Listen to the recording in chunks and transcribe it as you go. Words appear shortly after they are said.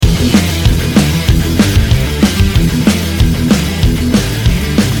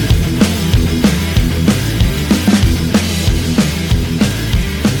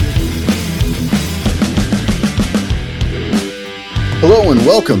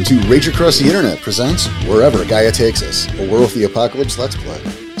Welcome to Rage Across the Internet presents Wherever Gaia Takes Us, a World of the Apocalypse Let's Play.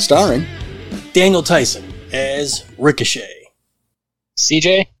 Starring Daniel Tyson as Ricochet.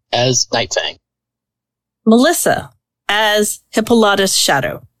 CJ as Nightfang. Melissa as Hippolytus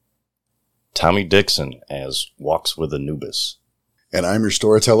Shadow. Tommy Dixon as Walks with Anubis. and I'm your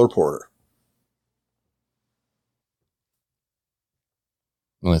storyteller Porter.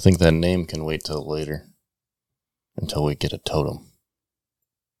 Well, I think that name can wait till later. Until we get a totem.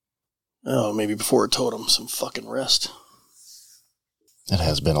 Oh, maybe before a totem, some fucking rest. It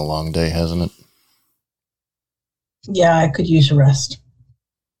has been a long day, hasn't it? Yeah, I could use a rest.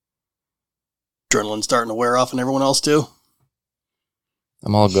 Adrenaline's starting to wear off and everyone else too.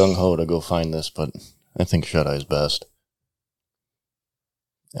 I'm all gung-ho to go find this, but I think Shut-Eye's best.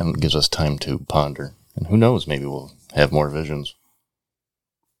 And it gives us time to ponder. And who knows, maybe we'll have more visions.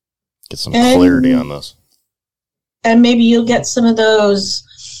 Get some clarity on this. And maybe you'll get some of those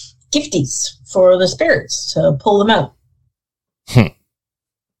gifties for the spirits to pull them out.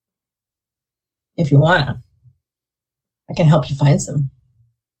 If you want to. I can help you find some.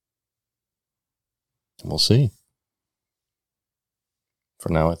 We'll see.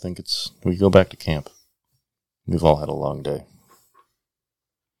 For now, I think we go back to camp. We've all had a long day.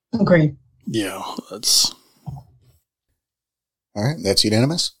 Agreed. Yeah, that's... All right, that's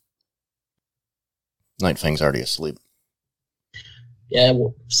unanimous. Nightfang's already asleep. Yeah,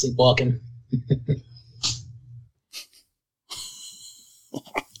 well, sleepwalking.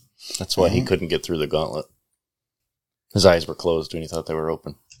 That's why he couldn't get through the gauntlet. His eyes were closed when he thought they were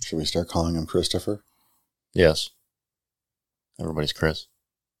open. Should we start calling him Christopher? Yes. Everybody's Chris.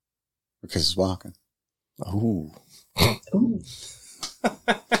 Because he's walking. Ooh. Ooh.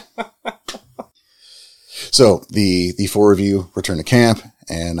 So, the four of you return to camp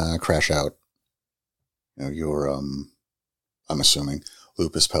and crash out. You know, you're, I'm assuming,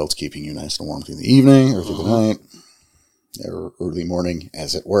 Lupus pelts keeping you nice and warm through the evening or through the night. Or early morning,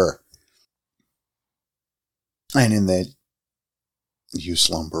 as it were. And in that, you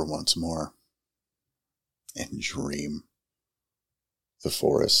slumber once more and dream. The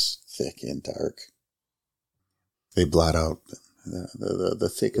forest, thick and dark. They blot out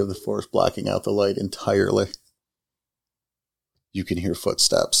the thick of the forest, blocking out the light entirely. You can hear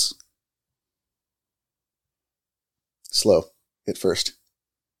footsteps. Slow at first,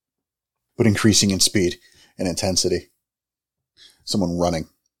 but increasing in speed and intensity. Someone running.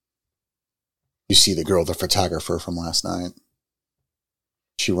 You see the girl, the photographer from last night.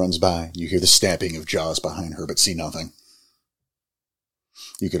 She runs by. You hear the stamping of jaws behind her, but see nothing.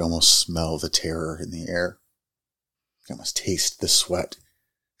 You could almost smell the terror in the air. You can almost taste the sweat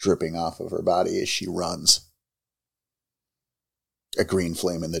dripping off of her body as she runs. A green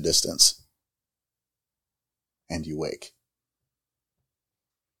flame in the distance. And you wake.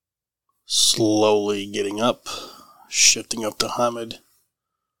 Slowly getting up, shifting up to Hamid,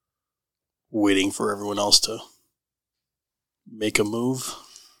 waiting for everyone else to make a move.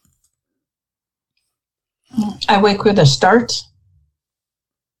 I wake with a start.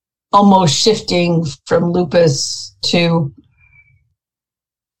 Almost shifting from Lupus to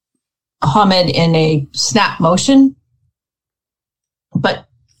Hamid in a snap motion, but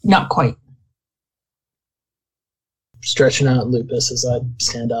not quite. Stretching out Lupus as I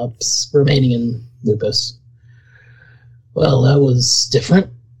stand up, remaining in Lupus. Well, that was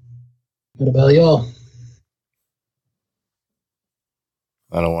different. What about y'all?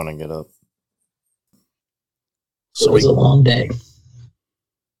 I don't want to get up. So it was a long day.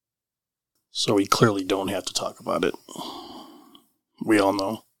 So we clearly don't have to talk about it. We all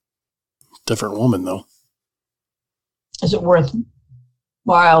know. Different woman, though. Is it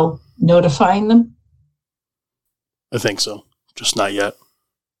worthwhile notifying them? I think so. Just not yet.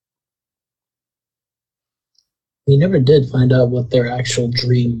 We never did find out what their actual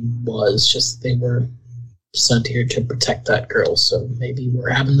dream was, just they were sent here to protect that girl, so maybe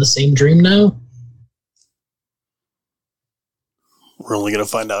we're having the same dream now? We're only going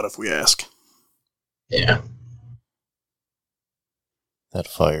to find out if we ask. Yeah. That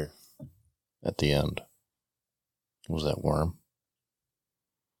fire at the end. Was that worm?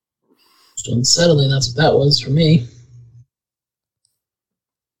 Still unsettling, that's what that was for me.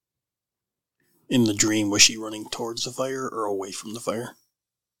 In the dream, was she running towards the fire or away from the fire?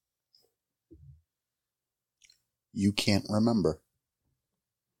 You can't remember.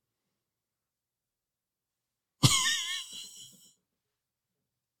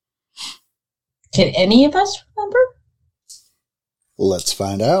 Can any of us remember? Let's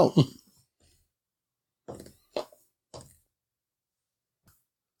find out.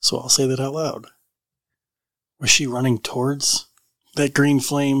 So I'll say that out loud. Was she running towards that green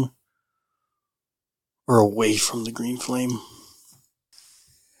flame? Or away from the green flame?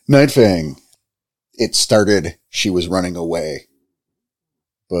 Night Fang. It started, she was running away.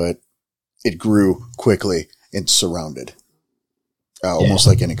 But it grew quickly and surrounded. Almost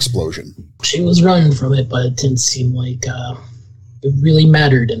like an explosion. She was running from it, but it didn't seem like it really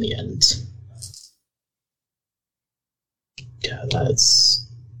mattered in the end. Yeah, that's...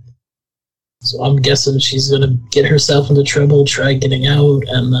 So I'm guessing she's going to get herself into trouble, try getting out,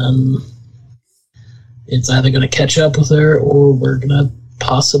 and then it's either going to catch up with her or we're going to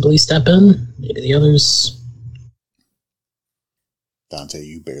possibly step in. Maybe the others... Dante,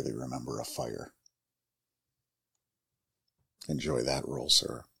 you barely remember a fire. Enjoy that roll,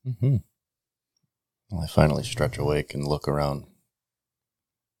 sir. Mm-hmm. Well, I finally stretch awake and look around.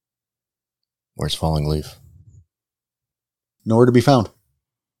 Where's Falling Leaf? Nowhere to be found.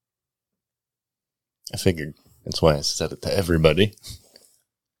 I figured. That's why I said it to everybody.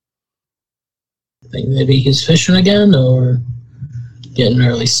 Think maybe he's fishing again, or getting an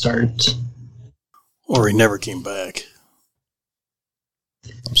early start. Or he never came back.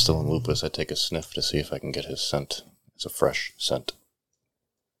 I'm still in Lupus. I take a sniff to see if I can get his scent. It's a fresh scent.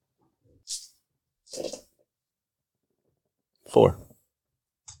 4.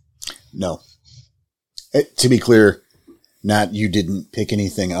 No. To be clear, not you didn't pick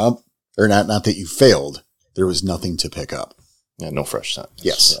anything up, or not that you failed. There was nothing to pick up. Yeah, no fresh scent.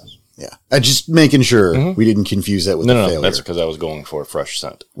 Yes. Yeah. Just making sure we didn't confuse that with the failure. No, that's because I was going for a fresh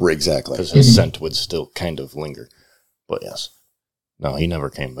scent. Exactly. Because his scent would still kind of linger. But yes. No, he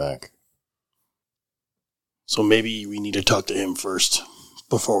never came back. So maybe we need to talk to him first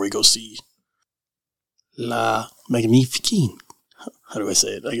before we go see La Magnifique. How do I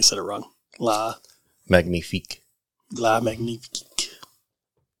say it? I said it wrong. La Magnifique. Magnifique.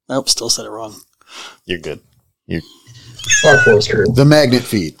 Nope, still said it wrong. You're good. Our Forester. The magnet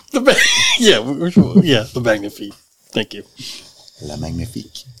feet. The Magnifique. Thank you. La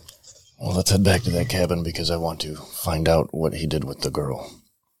Magnifique. Well, let's head back to that cabin because I want to find out what he did with the girl.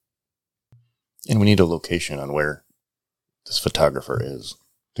 And we need a location on where this photographer is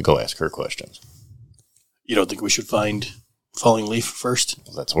to go ask her questions. You don't think we should find Falling Leaf first?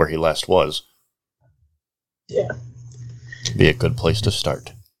 Well, that's where he last was. Yeah. Be a good place to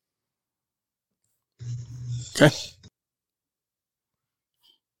start. Okay.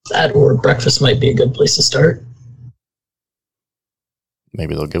 That or breakfast might be a good place to start.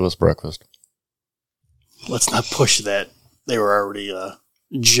 Maybe they'll give us breakfast. Let's not push that. They were already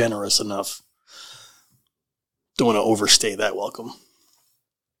generous enough. Don't want to overstay that welcome.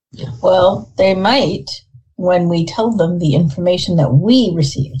 Well, they might when we tell them the information that we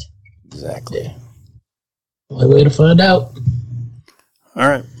received. Exactly. Yeah. Only way to find out. All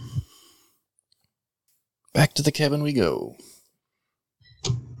right. Back to the cabin we go.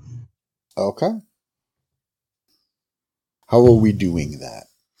 Okay. How are we doing that?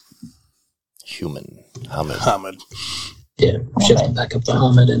 Human. Hamid. Hamid. Yeah, shifting back up the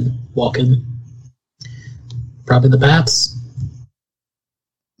Hamid and walking. Probably the baths.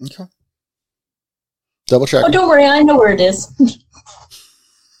 Okay. Double check. Oh, don't worry, I know where it is.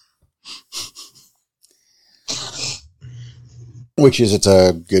 Which is, it's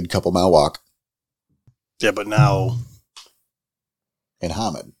a good couple mile walk Yeah, but now... in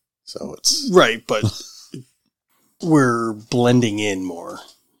Hamid. So it's... Right, but we're blending in more.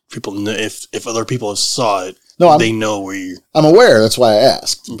 People know, if other people saw it, No, they know where you... I'm aware. That's why I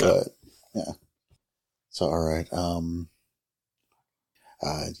asked. Okay. But, yeah. So, all right.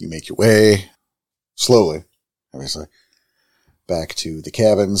 You make your way slowly, obviously, back to the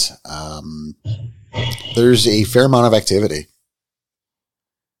cabins. There's a fair amount of activity.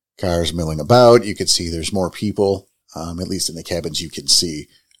 Cars milling about. You can see there's more people, at least in the cabins you can see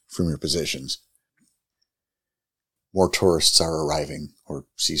from your positions. More tourists are arriving, or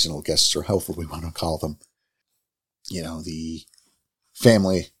seasonal guests, or however we want to call them. You know, the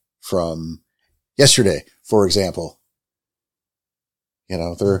family from yesterday, for example. You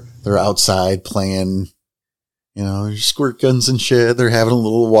know, they're outside playing, you know, squirt guns and shit. They're having a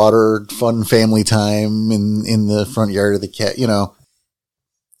little water fun family time in the front yard of the cat. You know,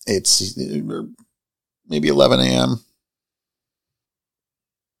 it's maybe 11 a.m.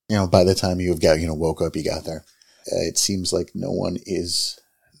 You know, by the time you've got, woke up, you got there. It seems like no one is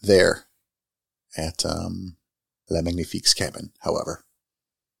there at La Magnifique's cabin, however.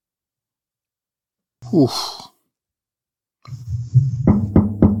 Oof.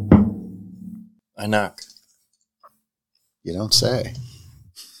 I knock. You don't say.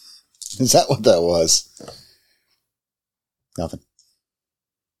 Is that what that was? Nothing.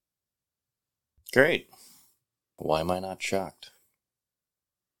 Great. Why am I not shocked?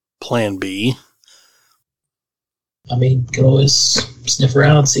 plan B? I mean, could always sniff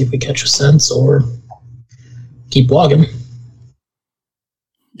around, see if we catch a sense, or keep walking.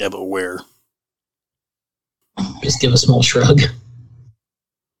 Yeah, but where? Just give a small shrug.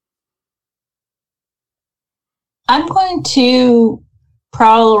 I'm going to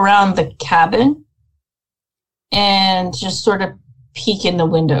prowl around the cabin and just sort of peek in the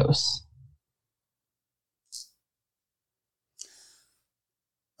windows.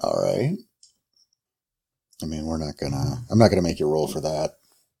 All right. I mean, I'm not gonna make you roll for that.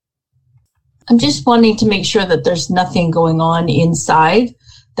 I'm just wanting to make sure that there's nothing going on inside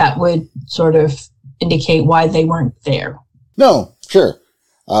that would sort of indicate why they weren't there. No, sure.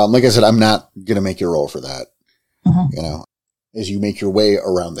 Like I said, I'm not gonna make you roll for that. Mm-hmm. You know, as you make your way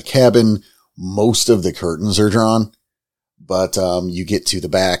around the cabin, most of the curtains are drawn, but you get to the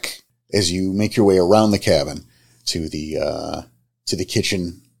back as you make your way around the cabin to the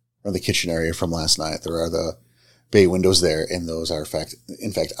kitchen or the kitchen area from last night. There are the bay windows there, and those are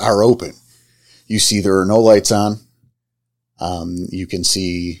in fact are open. You see there are no lights on. You can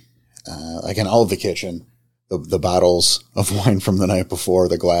see, like in all of the kitchen, the bottles of wine from the night before,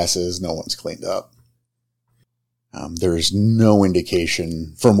 the glasses, no one's cleaned up. There's no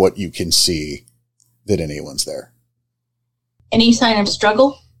indication from what you can see that anyone's there. Any sign of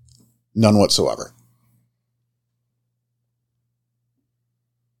struggle? None whatsoever.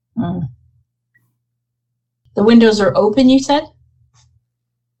 The windows are open, you said?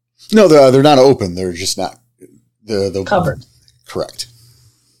 No, they're not open. They're just not the covered. Correct.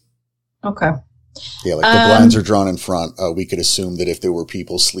 Okay. Yeah, like the blinds are drawn in front. We could assume that if there were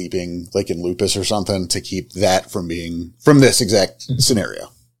people sleeping, like in Lupus or something, to keep that from this exact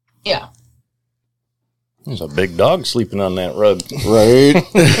scenario. Yeah. There's a big dog sleeping on that rug. Right?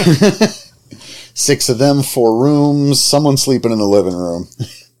 6 of them, 4 rooms, someone sleeping in the living room.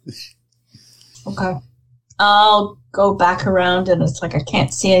 Okay. I'll go back around, and it's like I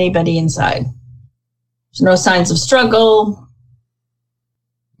can't see anybody inside. There's no signs of struggle.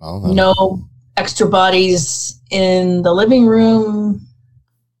 No extra bodies in the living room.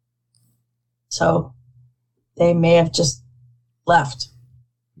 So they may have just left.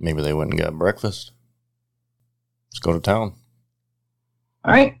 Maybe they went and got breakfast. Let's go to town.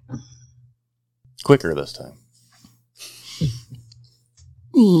 All right. Quicker this time.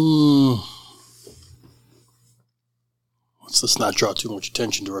 Let's not draw too much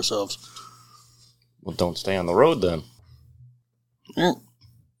attention to ourselves. Well, don't stay on the road then.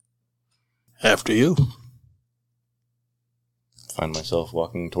 After you. Find myself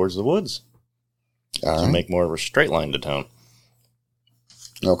walking towards the woods. All To right. make more of a straight line to town.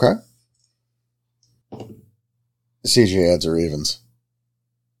 Okay. CJ adds or evens.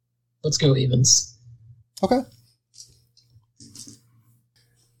 Let's go evens. Okay.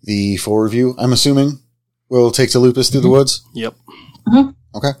 The 4 of you, I'm assuming, will take to Lupus through the woods? Yep.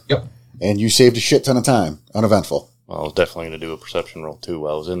 Okay. Yep. And you saved a shit ton of time. Uneventful. Well, I was definitely going to do a perception roll too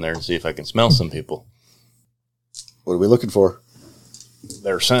while I was in there and see if I can smell some people. What are we looking for?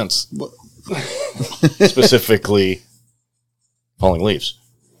 Their scents. Specifically, falling leaves.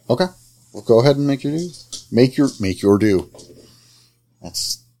 Okay. Well, go ahead and make your do. Make your do.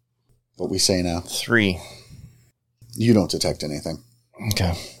 That's what we say now. 3. You don't detect anything.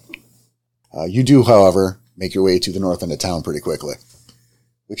 Okay. You do, however, make your way to the north end of town pretty quickly,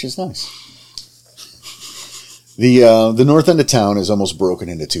 which is nice. The north end of town is almost broken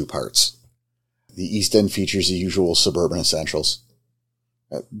into 2 parts. The east end features the usual suburban essentials.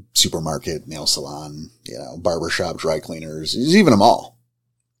 Supermarket, nail salon, barbershop, dry cleaners, there's even a mall.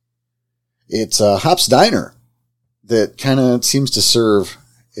 It's Hop's Diner that kind of seems to serve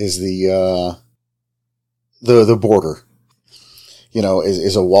as the border.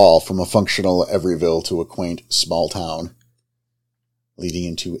 Is a wall from a functional Everyville to a quaint small town leading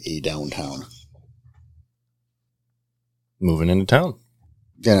into a downtown. Moving into town.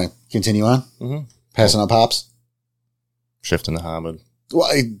 Gonna continue on? Mm-hmm. Passing on Pops? Shifting the Hobbit.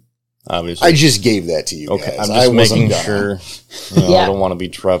 Well, Obviously. I just gave that to you Okay, guys. I'm I just wasn't making gonna. sure. Yeah. I don't want to be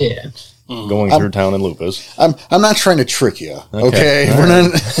trapped going through town in Lupus. I'm not trying to trick you. Okay, All we're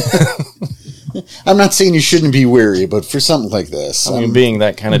right. not. I'm not saying you shouldn't be wary, but for something like this, I mean, being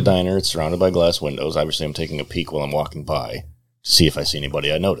that kind of diner, it's surrounded by glass windows. Obviously, I'm taking a peek while I'm walking by to see if I see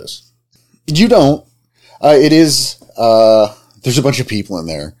anybody I notice. you don't. It is. There's a bunch of people in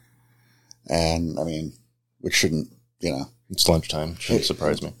there, and I mean, which shouldn't, It's lunchtime. Shouldn't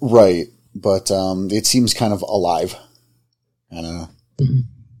surprise me. right? But it seems kind of alive.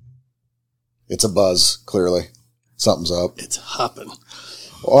 It's a buzz. Clearly, something's up. It's hopping.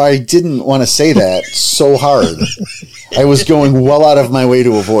 Oh, I didn't want to say that so hard. I was going well out of my way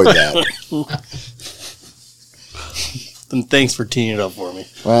to avoid that. Then thanks for teeing it up for me.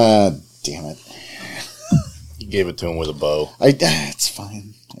 Damn it. You gave it to him with a bow. It's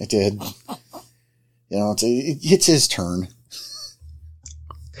fine. I did. You know, it's his turn.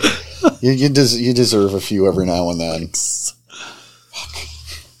 You deserve a few every now and then. Fuck.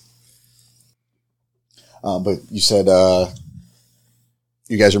 But you said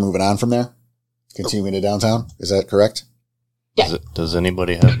you guys are moving on from there? Continuing to downtown? Is that correct? Yeah. Does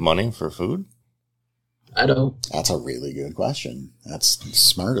anybody have money for food? I don't. That's a really good question. That's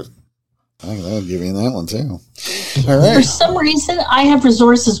smart. I'll give you that one, too. All For right. some reason, I have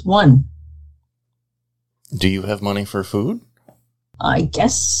resources 1. Do you have money for food? I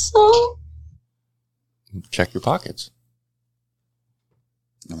guess so. Check your pockets.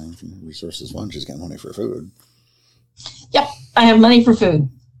 I mean, resources 1, she's got money for food. Yep, I have money for food.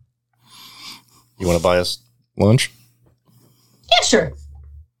 You want to buy us lunch? Yeah, sure.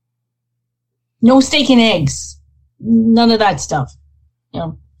 No steak and eggs. None of that stuff. You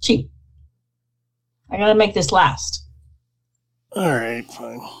know, cheap. I gotta make this last. All right,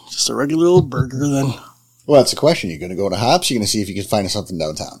 fine. Just a regular old burger then. Well, that's the question. You're going to go to Hops? You're going to see if you can find us something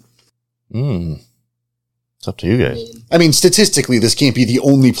downtown. It's up to you guys. I mean, statistically, this can't be the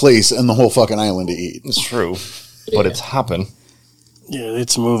only place on the whole fucking island to eat. It's true, but it's hopping. Yeah,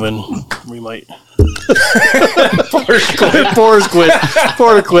 it's moving. We might. Porter's quit.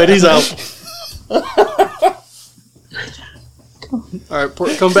 Porter quit. He's out. All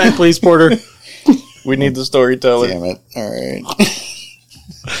right, come back, please, Porter. We need the storyteller. Damn it. All right.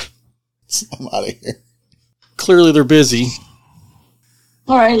 I'm out of here. Clearly, they're busy.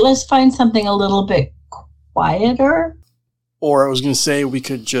 All right, let's find something a little bit quieter. Or I was going to say we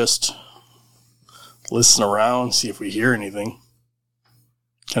could just listen around, see if we hear anything.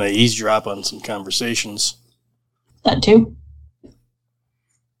 Kind of eavesdrop on some conversations. That too.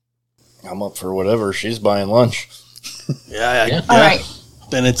 I'm up for whatever. She's buying lunch. Yeah. All right.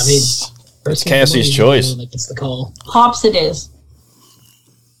 Then it's It's Cassie's choice. Like it's the call. Hops it is.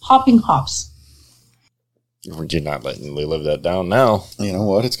 Hopping hops. You're not letting me live that down now. You know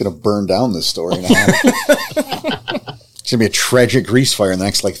what? It's going to burn down this story now. It's going to be a tragic grease fire in the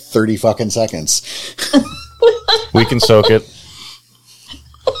next, 30 fucking seconds. We can soak it.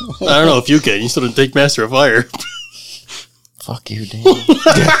 I don't know if you can. You still didn't take Master of Fire. Fuck you, Dan.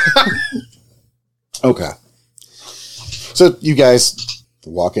 Okay. So you guys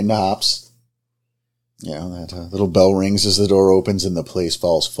walk into Hops. You know, that little bell rings as the door opens and the place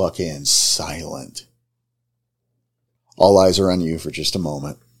falls fucking silent. All eyes are on you for just a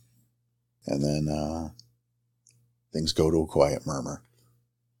moment. And then things go to a quiet murmur.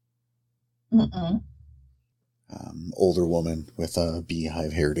 Mm-mm. Older woman with a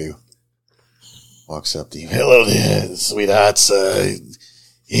beehive hairdo walks up to you. Hello there, sweethearts.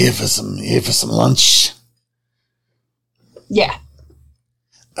 Here for some lunch. Yeah.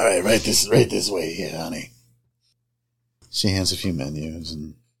 All right, right this way here, honey. She hands a few menus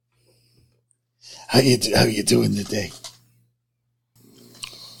and how you doing today?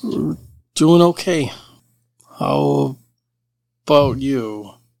 Doing okay. How about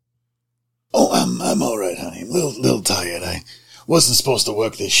you? Oh, I'm all right, honey. I'm a little tired. I wasn't supposed to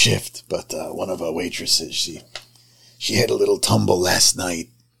work this shift, but one of our waitresses, she had a little tumble last night,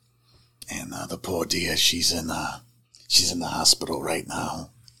 and the poor dear, she's in the hospital right now.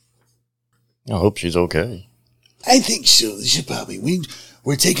 I hope she's okay. I think she'll probably.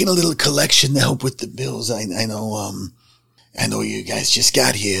 We're taking a little collection to help with the bills. I know you guys just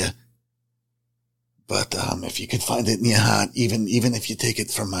got here, but if you could find it in your heart, even if you take it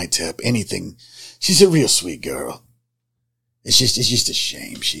from my tip, anything. She's a real sweet girl. It's just a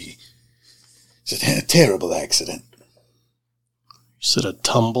shame. It's a terrible accident. You said a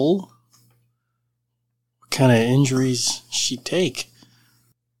tumble? What kind of injuries she take?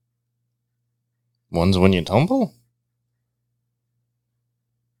 One's when you tumble?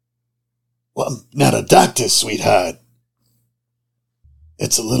 Well, I'm not a doctor, sweetheart.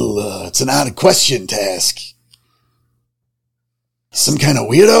 It's it's an odd question to ask. Some kind of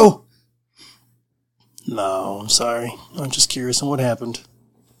weirdo? No, I'm sorry. I'm just curious on what happened.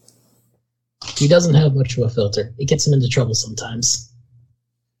 He doesn't have much of a filter. It gets him into trouble sometimes.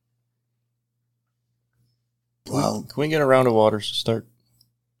 Well, Can we get a round of waters to start?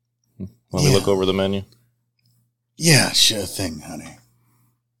 While we Yeah. look over the menu? yeah, sure thing, honey.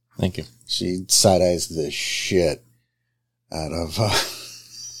 Thank you. She side-eyes the shit out of... I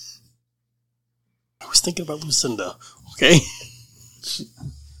was thinking about Lucinda, okay?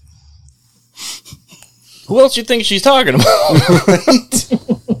 Who else you think she's talking about? Right?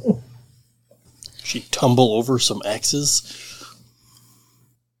 She tumble over some axes.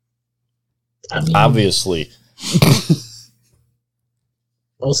 I mean, Obviously.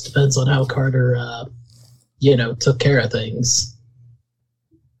 most depends on how Carter, took care of things.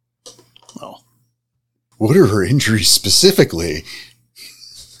 Oh. What are her injuries specifically?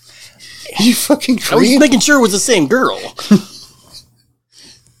 Are you fucking I was crazy? making sure it was the same girl.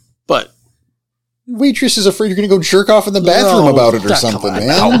 But Waitress is afraid you're going to go jerk off in the bathroom No, about it or come something, on.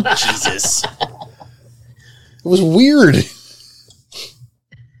 man. Oh, Jesus. It was weird.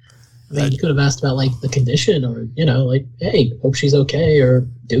 I mean, you could have asked about, like, the condition or, hey, hope she's okay or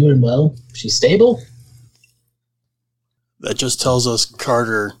doing well. She's stable? That just tells us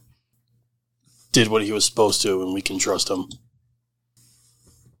Carter did what he was supposed to and we can trust him.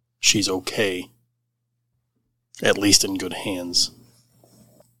 She's okay. At least in good hands.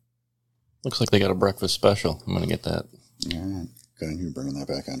 Looks like they got a breakfast special. I'm going to get that. All right. Good on you bringing that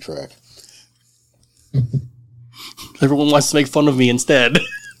back on track. Everyone wants to make fun of me instead.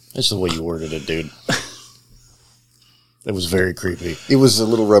 That's the way you worded it, dude. That was very creepy. It was a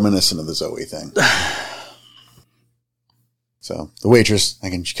little reminiscent of the Zoe thing. So the waitress,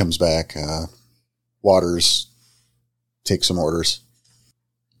 again, she comes back. Waters, take some orders.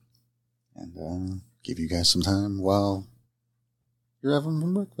 And give you guys some time while you're having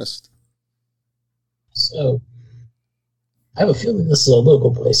some breakfast. So, I have a feeling this is a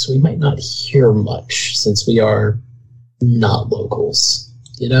local place, so we might not hear much since we are not locals,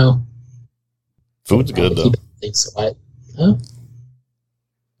 Food's good, though. Things quiet. Huh?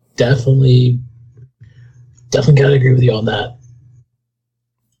 Definitely gotta agree with you on that.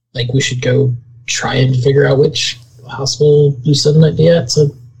 Like, we should go try and figure out which hospital Lucilla might be at to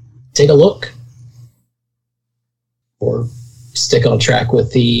take a look. Or stick on track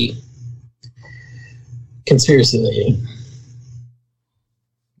with the conspiracy lady.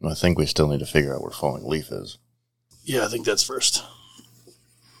 I think we still need to figure out where Falling Leaf is. Yeah, I think that's first.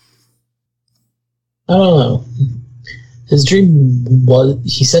 I don't know.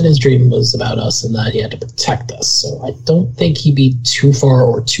 He said his dream was about us and that he had to protect us, so I don't think he'd be too far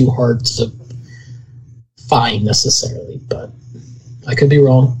or too hard to find necessarily, but I could be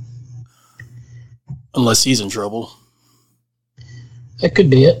wrong. Unless he's in trouble. That could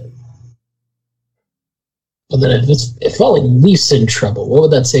be it. But then if Falling Leaf's in trouble, what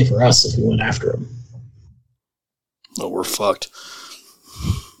would that say for us if we went after him? Oh, we're fucked.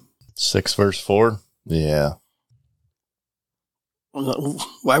 6 verse 4? Yeah.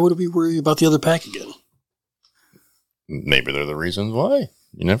 Why would we worry about the other pack again? Maybe they're the reasons why.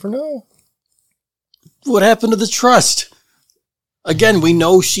 You never know. What happened to the trust? Again, we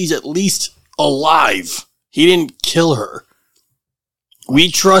know she's at least alive. He didn't kill her.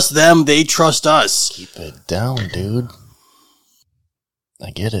 We trust them, they trust us. Keep it down, dude.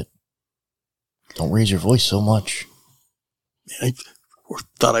 I get it. Don't raise your voice so much. I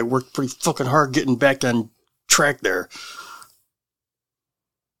thought I worked pretty fucking hard getting back on track there.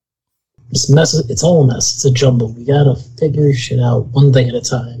 It's all a mess. It's a jumble. We gotta figure shit out one thing at a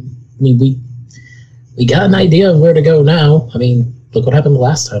time. I mean, we got an idea of where to go now. I mean, look what happened the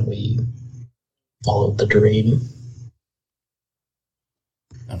last time we followed the dream.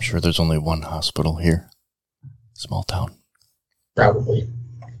 I'm sure there's only one hospital here. Small town. Probably.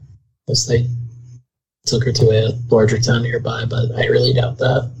 Unless they took her to a larger town nearby, but I really doubt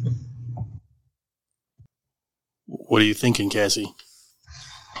that. What are you thinking, Cassie?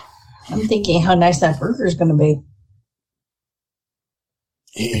 I'm thinking how nice that burger is going to be.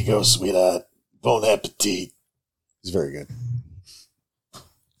 Here you go, sweetheart. Bon appetit. It's very good.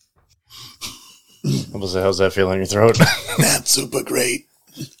 How's that feel in your throat? Not super great.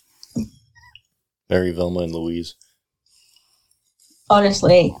 Barry, Velma, and Louise.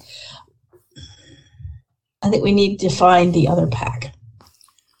 Honestly, I think we need to find the other pack.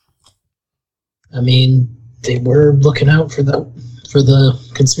 I mean, they were looking out for the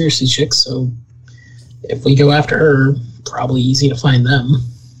conspiracy chick, so if we go after her, probably easy to find them.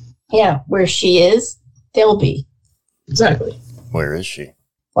 Yeah, where she is, they'll be. Exactly. Where is she?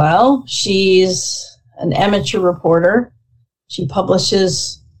 Well, she's an amateur reporter. She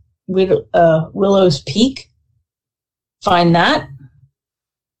publishes Willow's Peak. Find that.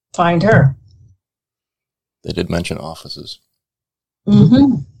 Find her. They did mention offices.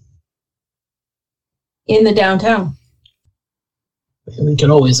 Mm-hmm. In the downtown. We could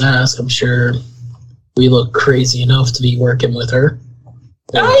always ask. I'm sure we look crazy enough to be working with her.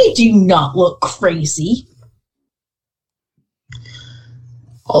 I do not look crazy.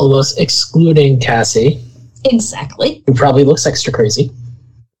 All of us, excluding Cassie, Exactly. who probably looks extra crazy.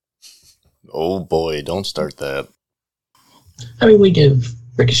 Oh boy, don't start that. I mean, we give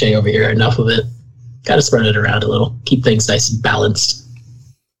Ricochet over here enough of it. Gotta spread it around a little. Keep things nice and balanced.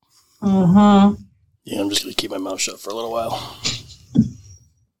 Mm-hmm. Yeah, I'm just going to keep my mouth shut for a little while.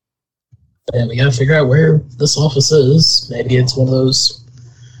 And we gotta figure out where this office is. Maybe it's one of those,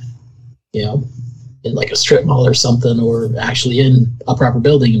 in like a strip mall or something, or actually in a proper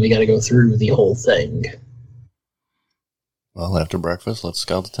building, and we gotta go through the whole thing. Well, after breakfast, let's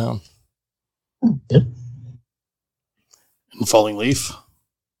scout the town. Good. And Falling Leaf.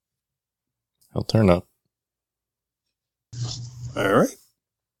 He'll turn up. All right.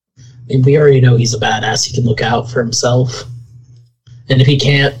 I mean, we already know he's a badass. He can look out for himself. And if he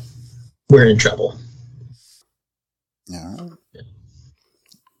can't, we're in trouble. All right.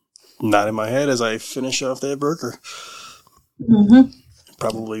 Not in my head as I finish off that burger. Mm-hmm.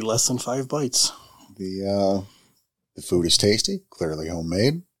 Probably less than 5 bites. The food is tasty, clearly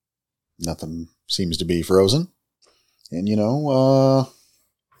homemade. Nothing seems to be frozen. And,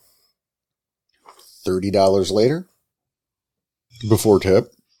 $30 later, before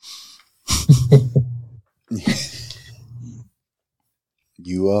tip,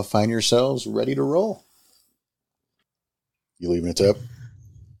 you find yourselves ready to roll. You leaving a tip?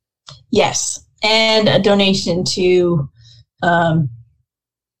 Yes, and a donation to the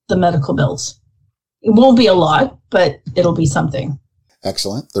medical bills. It won't be a lot, but it'll be something.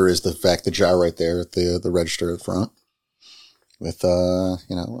 Excellent. There is the jar right there at the register at front with, a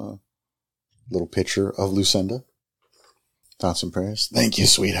little picture of Lucinda. Thoughts and prayers. Thank you,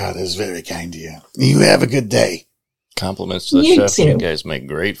 sweetheart. It was very kind of you. You have a good day. Compliments to the You chef. too. You guys make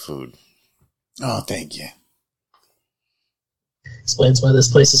great food. Oh, thank you. Explains why this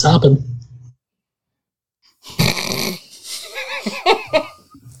place is hopping.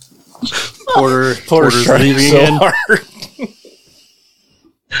 Porter's trying leaving so again. hard.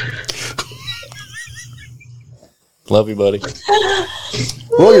 Love you, buddy.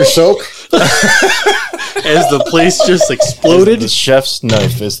 Roll your soak. As the place just exploded. The chef's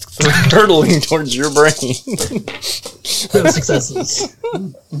knife is hurtling towards your brain. No successes.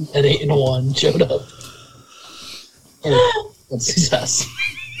 An 8 and a 1 showed up. And one success.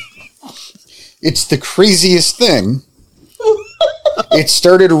 It's the craziest thing. It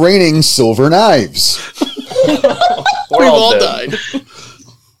started raining silver knives. We're We've all all dead. died.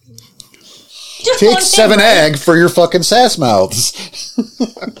 Just Take one 7 thing, right? egg for your fucking sass mouths.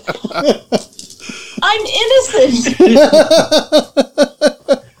 I'm innocent.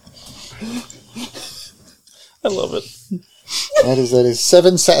 I love it. That is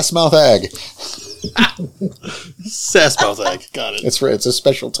 7 sass mouth egg. Sassmouth egg. Got it. It's right. It's a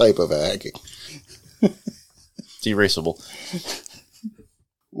special type of egg. It's erasable.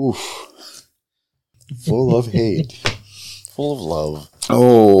 Oof. Full of hate. Full of love.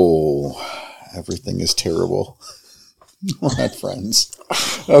 Oh, everything is terrible. We're not friends.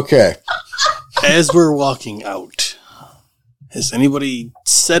 Okay. As we're walking out, has anybody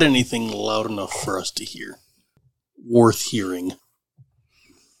said anything loud enough for us to hear? Worth hearing.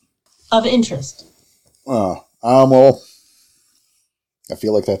 Of interest. Well, I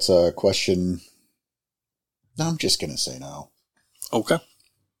feel like that's a question. No, I'm just gonna say no. Okay.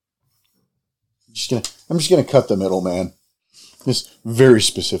 I'm just gonna cut the middle, man. It's very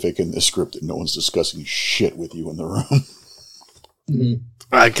specific in the script that no one's discussing shit with you in the room. Mm-hmm.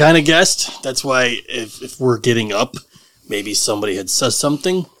 I kind of guessed. That's why if we're getting up, maybe somebody had said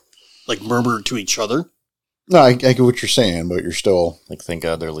something, like murmured to each other. No, I get what you're saying, but you're still. Like, thank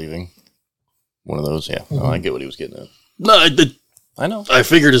God they're leaving. One of those, yeah. Mm-hmm. No, I get what he was getting at. No, I know. I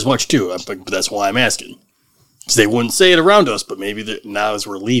figured as much too, but that's why I'm asking. 'Cause they wouldn't say it around us, but maybe now as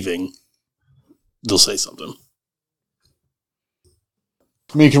we're leaving, they'll say something.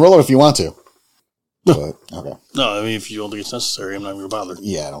 I mean, you can roll it if you want to. But, okay. No, I mean, if you don't think it's necessary, I'm not going to bother.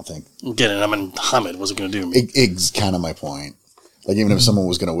 Yeah, I don't think. Again, I'm in Hamid. What's it going to do to me? It's kind of my point. Like, even if someone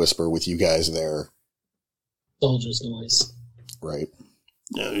was going to whisper with you guys there, Soldier's noise. right?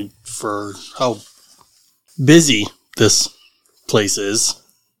 Yeah, for how busy this place is.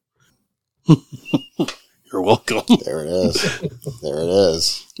 You're welcome. There it is. There it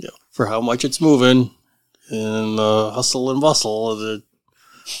is. Yeah, for how much it's moving and hustle and bustle of the.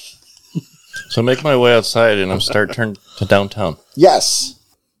 So make my way outside and I'm start turn to downtown. Yes.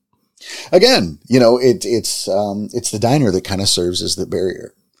 Again, it's the diner that kind of serves as the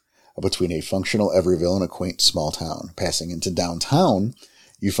barrier between a functional Everyville and a quaint small town. Passing into downtown,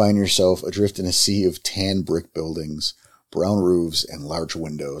 you find yourself adrift in a sea of tan brick buildings, brown roofs, and large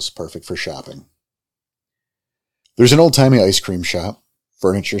windows, perfect for shopping. There's an old-timey ice cream shop,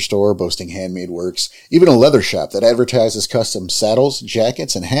 furniture store boasting handmade works, even a leather shop that advertises custom saddles,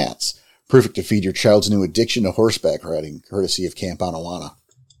 jackets, and hats, Perfect to feed your child's new addiction to horseback riding, courtesy of Camp Anawana.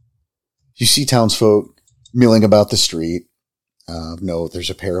 You see townsfolk milling about the street. No, there's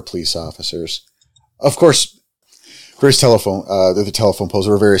a pair of police officers. Of course, there's the telephone poles.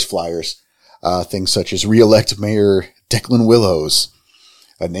 There were various flyers. Things such as re-elect Mayor Declan Willows,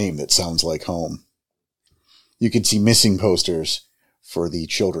 a name that sounds like home. You can see missing posters for the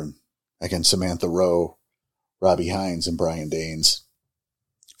children against Samantha Rowe, Robbie Hines, and Brian Danes.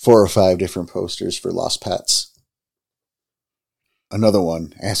 4 or 5 different posters for lost pets. Another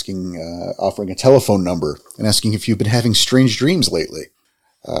one offering a telephone number and asking if you've been having strange dreams lately,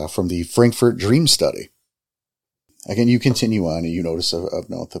 from the Frankfurt Dream Study. Again, you continue on and you notice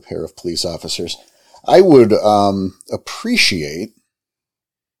of note the pair of police officers. I would appreciate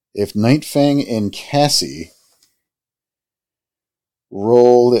if Nightfang and Cassie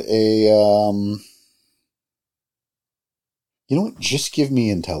rolled a... you know what? Just give me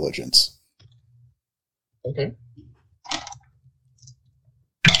intelligence. Okay.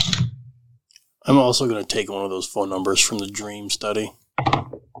 I'm also going to take one of those phone numbers from the Dream Study.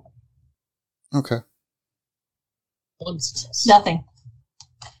 Okay. One success. Nothing.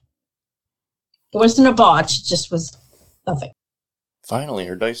 It wasn't a botch. It just was nothing. Finally,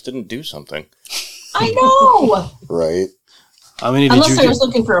 her dice didn't do something. I know. Right. How many did Unless you I was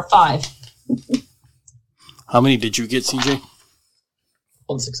looking for a 5. How many did you get, CJ?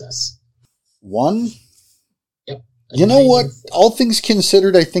 One success. 1? Yep. You know what? All things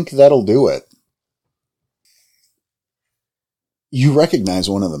considered, I think that'll do it. You recognize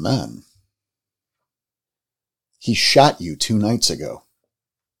one of the men. He shot you 2 nights ago.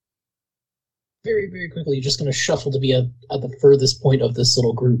 Very, very quickly, you're just going to shuffle to be at the furthest point of this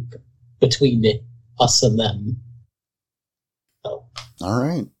little group between us and them. Oh. All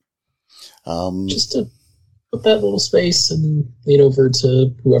right. Just to put that little space and lean over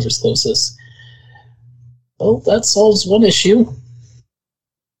to whoever's closest. Well, that solves one issue.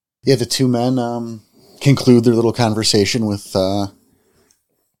 Yeah, the 2 men conclude their little conversation with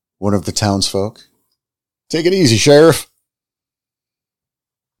one of the townsfolk. Take it easy, Sheriff.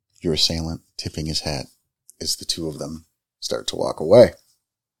 Your assailant tipping his hat as the 2 of them start to walk away.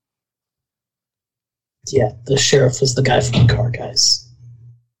 Yeah, the sheriff was the guy from the car, guys.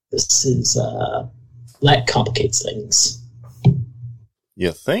 This is, that complicates things.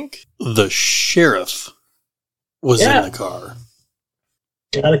 You think? The sheriff was in the car.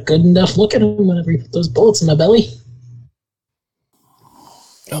 Got a good enough look at him whenever he put those bullets in my belly.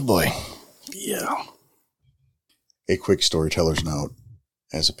 Oh boy. Yeah. A quick storyteller's note,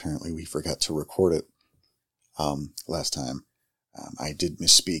 as apparently we forgot to record it last time. I did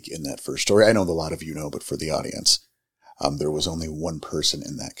misspeak in that first story. I know that a lot of you know, but for the audience, there was only 1 person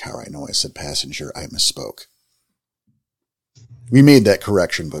in that car. I know I said passenger. I misspoke. We made that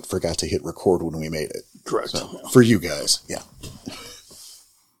correction, but forgot to hit record when we made it. Correct. So, for you guys, yeah.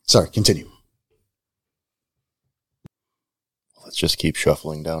 Sorry, continue. Let's just keep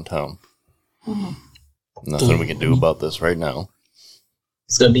shuffling downtown. Nothing we can do about this right now.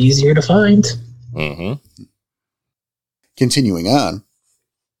 It's going to be easier to find. Mm-hmm. Continuing on,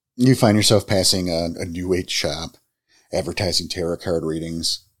 you find yourself passing a New Age shop, advertising tarot card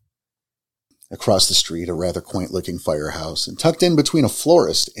readings. Across the street, a rather quaint-looking firehouse, and tucked in between a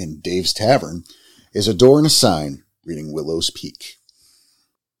florist and Dave's Tavern is a door and a sign reading Willow's Peak.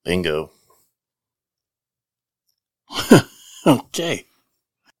 Bingo. Okay.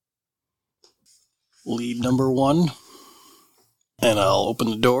 Lead number 1. And I'll open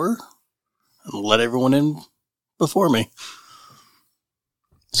the door and let everyone in before me.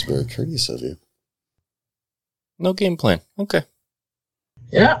 It's very courteous of you. No game plan. Okay.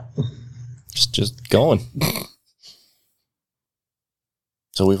 Yeah. Just going.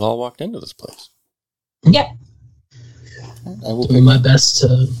 So we've all walked into this place. Yep. I will Doing my best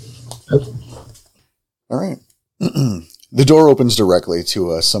to... All right. The door opens directly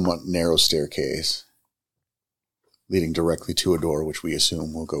to a somewhat narrow staircase, leading directly to a door which we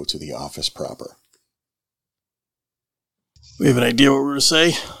assume will go to the office proper. We have an idea what we're going to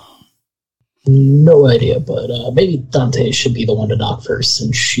say? No idea, but maybe Dante should be the one to knock first,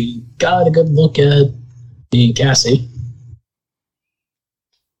 since she got a good look at me and Cassie.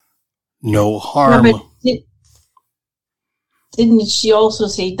 No harm. Yeah, but didn't she also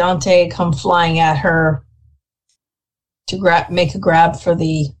see Dante come flying at her to make a grab for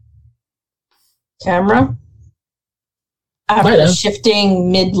the camera? Might After have.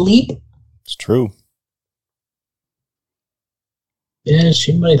 shifting mid-leap? It's true. Yeah,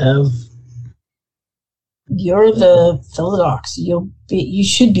 she might have. You're the Philodox. You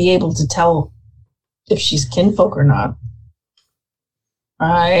should be able to tell if she's kinfolk or not.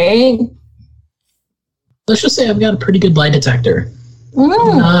 Right? Let's just say I've got a pretty good lie detector.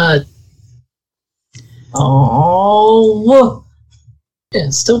 Mm. Oh. Yeah,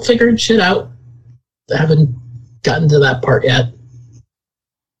 still figuring shit out. I haven't gotten to that part yet.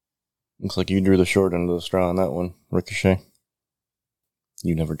 Looks like you drew the short end of the straw on that one, Ricochet.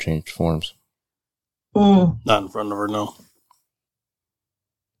 You never changed forms. Mm. Not in front of her, no.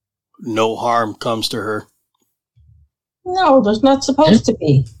 No harm comes to her. No, there's not supposed to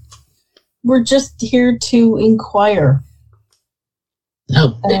be. We're just here to inquire.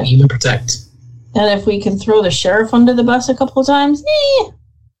 No, maybe even protect. And if we can throw the sheriff under the bus a couple of times,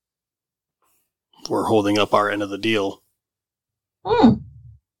 We're holding up our end of the deal. Mm.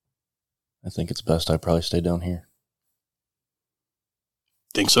 I think it's best I probably stay down here.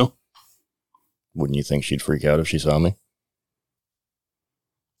 Think so? Wouldn't you think she'd freak out if she saw me?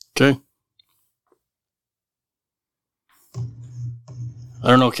 Okay. I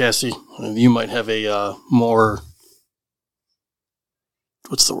don't know, Cassie. You might have a more...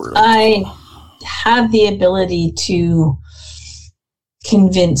 What's the word? I have the ability to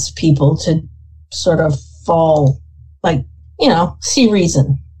convince people to sort of fall, like, see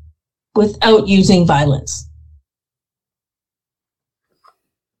reason without using violence.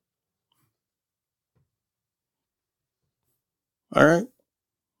 All right.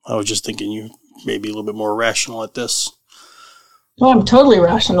 I was just thinking you may be a little bit more rational at this. Oh, I'm totally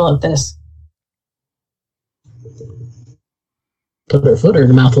rational at this. Put her foot in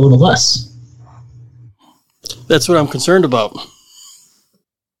her mouth a little less. That's what I'm concerned about.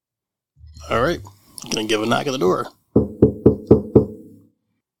 All right. Gonna give a knock at the door.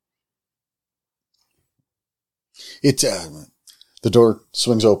 The door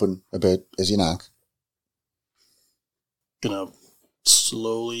swings open a bit as you knock. Gonna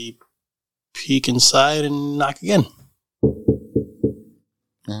slowly peek inside and knock again.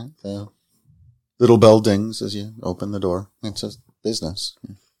 The little bell dings as you open the door. It's a business.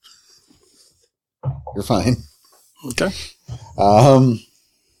 You're fine. Okay.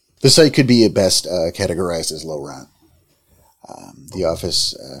 The site could be at best categorized as low rent. The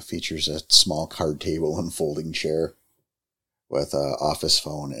office features a small card table and folding chair with an office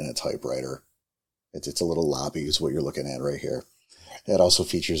phone and a typewriter. It's a little lobby is what you're looking at right here. It also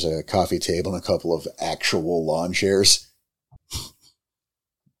features a coffee table and a couple of actual lawn chairs.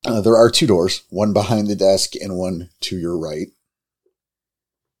 There are two doors, one behind the desk and one to your right.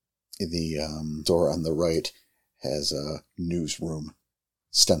 The door on the right has a newsroom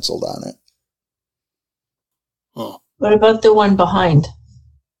stenciled on it. Oh. What about the one behind?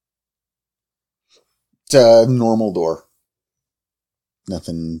 It's a normal door.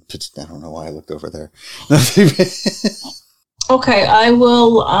 Nothing, I don't know why I looked over there. Okay, I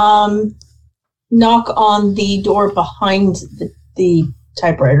will knock on the door behind the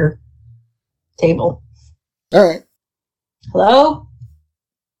typewriter table. All right. Hello?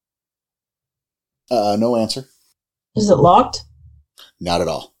 No answer. Is it locked? Not at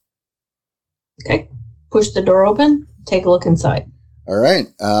all. Okay. Push the door open. Take a look inside. All right.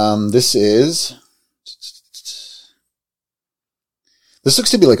 This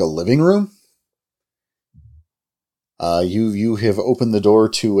looks to be like a living room. You have opened the door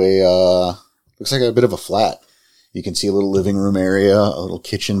to a looks like a bit of a flat. You can see a little living room area, a little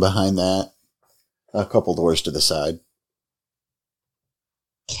kitchen behind that, a couple doors to the side.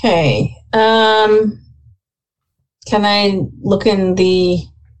 Okay. Can I look in the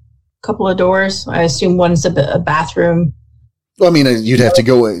couple of doors? I assume one's a bathroom. Well, I mean, you'd have to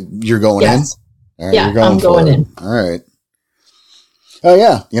go. You're going Yes. in. All right, Yeah, you're I'm going it. in. All right. Oh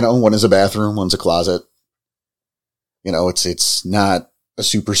yeah, one is a bathroom, one's a closet. It's not a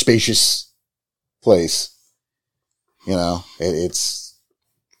super spacious place. It's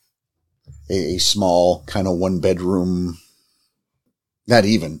a small kind of one bedroom, not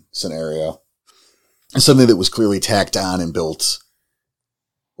even scenario. Something that was clearly tacked on and built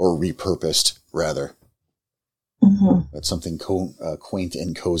or repurposed rather. Mm-hmm. That's something quaint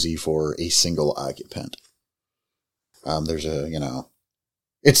and cozy for a single occupant. There's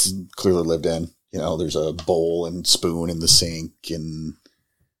it's clearly lived in. There's a bowl and spoon in the sink, and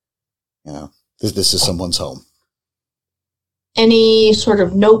this is someone's home. Any sort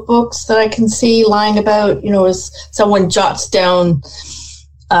of notebooks that I can see lying about? As someone jots down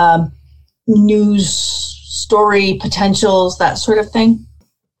news story potentials, that sort of thing.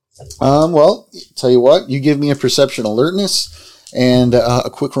 Well, tell you what, you give me a perception alertness and a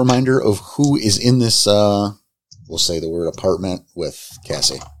quick reminder of who is in this, we'll say the word apartment with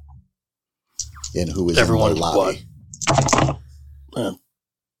Cassie. And who is Everyone, in the lobby.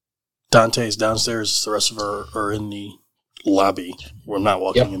 Dante's downstairs. The rest of her are in the lobby. We're not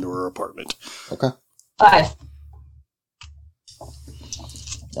walking into her apartment. Okay. 5.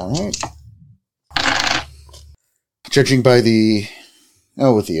 All right. Judging by the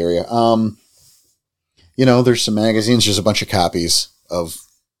area, there's some magazines. There's a bunch of copies of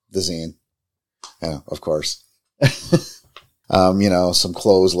the zine. Yeah, of course. Some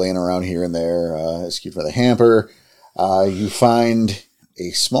clothes laying around here and there. Excuse for the hamper. You find a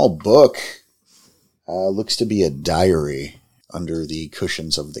small book. Looks to be a diary under the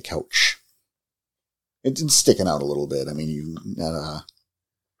cushions of the couch. It's sticking out a little bit. I mean, you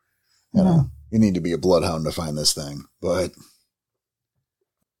need to be a bloodhound to find this thing, but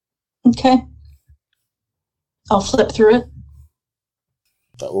Okay. I'll flip through it.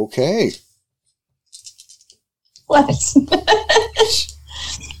 okay. What?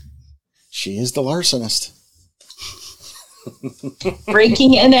 She is the larcenist.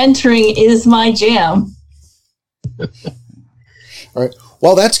 Breaking and entering is my jam. All right.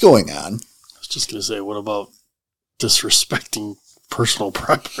 While that's going on, I was just going to say, what about disrespecting personal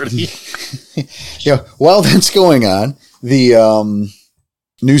property? yeah, while that's going on, the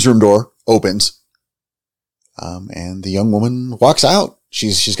newsroom door opens, and the young woman walks out.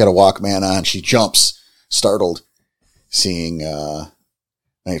 She's got a Walkman on. She jumps, startled, seeing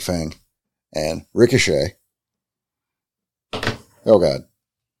Night Fang and Ricochet. Oh God!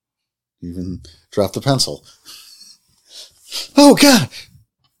 Even dropped the pencil. Oh God!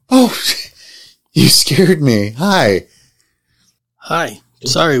 Oh, you scared me. Hi. Hi.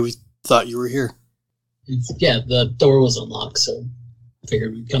 Sorry, we thought you were here. The door was unlocked, so I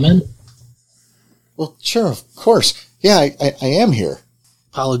figured we'd come in. Well, sure, of course. Yeah, I am here.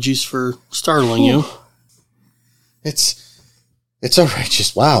 Apologies for startling you. It's all right.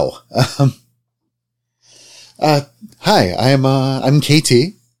 Just wow. Hi, I'm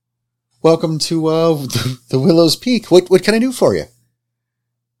KT. Welcome to the Willows Peak. What can I do for you?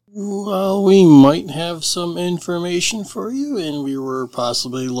 Well, we might have some information for you, and we were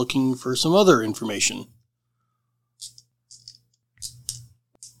possibly looking for some other information.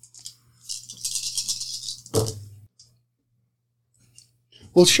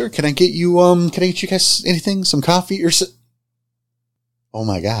 Well, sure. Can I get you guys anything? Some coffee or Oh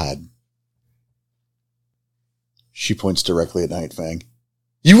my God. She points directly at Night Fang.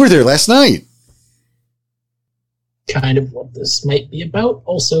 You were there last night. Kind of what this might be about.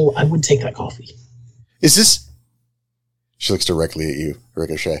 Also, I would take that coffee. Is this... She looks directly at you,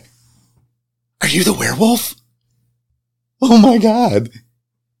 Ricochet. Are you the werewolf? Oh my God.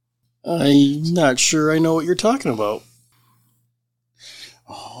 I'm not sure I know what you're talking about.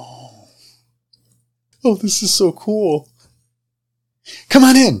 Oh, this is so cool. Come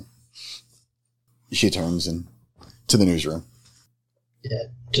on in. She turns to the newsroom. Yeah,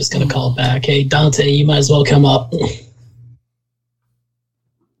 just gonna call back. Hey, Dante, you might as well come up.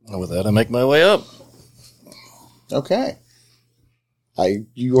 With that, I make my way up. Okay.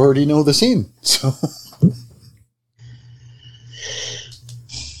 You already know the scene, so...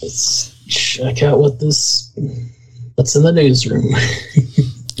 Let's check out what's in the newsroom.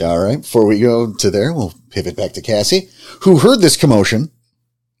 All right. Before we go to there, we'll pivot back to Cassie, who heard this commotion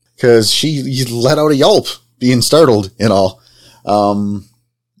because she let out a yelp, being startled and all.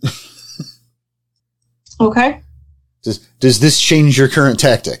 Okay. Does this change your current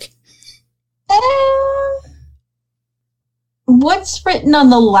tactic? What's written on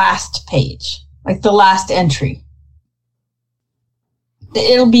the last page? Like the last entry?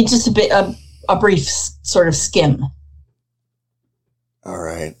 It'll be just a brief sort of skim. All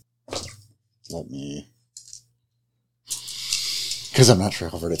right. Let me... Because I'm not sure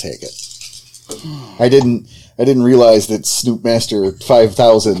how far to take it. I didn't realize that Snoop Master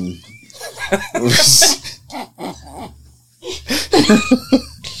 5000 was...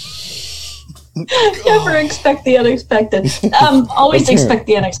 Never expect the unexpected. Always expect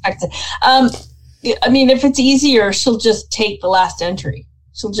the unexpected. I mean, if it's easier, she'll just take the last entry.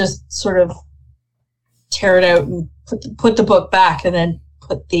 She'll just sort of tear it out and put the book back, and then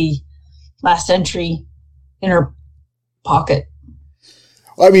put the last entry in her pocket.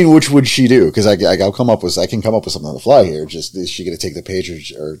 I mean, which would she do? Because I can come up with something on the fly here. Just is she going to take the page,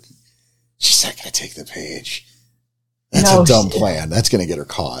 or she's not going to take the page? That's a dumb plan. That's going to get her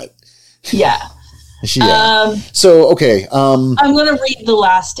caught. Yeah. So okay. I'm going to read the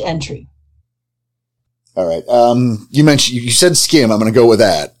last entry. All right. You said skim. I'm going to go with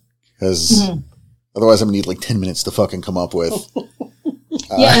that because otherwise I'm going to need like 10 minutes to fucking come up with.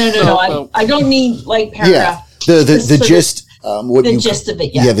 No. I don't need like paragraph. Yeah. The gist. The gist of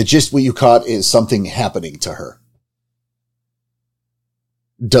it. Yeah. Yeah. The gist. What you caught is something happening to her.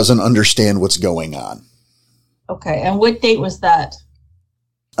 Doesn't understand what's going on. Okay. And what date was that?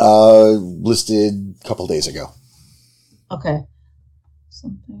 Listed a couple days ago. Okay.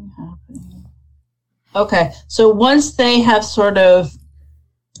 Something happening. Okay, so once they have sort of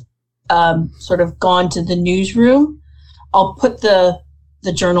gone to the newsroom, I'll put the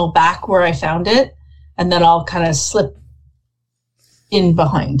journal back where I found it, and then I'll kind of slip in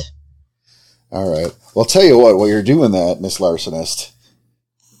behind. All right. Well, I'll tell you what. While you're doing that, Miss Larcenist,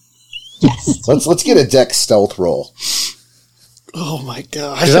 Yes. let's get a deck stealth roll. Oh my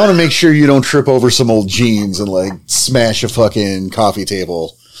god. Because I want to make sure you don't trip over some old jeans and like smash a fucking coffee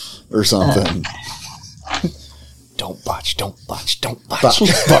table or something. Don't botch. Botch, botch,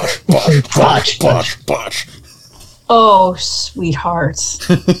 botch, botch. Oh, sweethearts,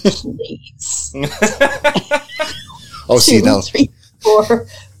 please. Oh, see, 2, now 3, 4,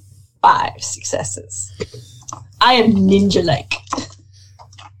 5 successes. I am ninja-like.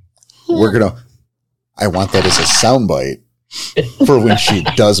 I want that as a soundbite for when she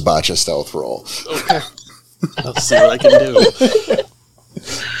does botch a stealth roll. Okay. I'll see what I can do.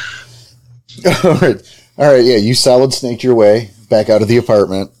 All right, yeah, you solid snaked your way back out of the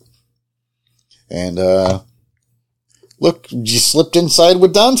apartment. And, look, you slipped inside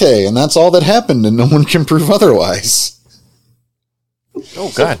with Dante, and that's all that happened, and no one can prove otherwise.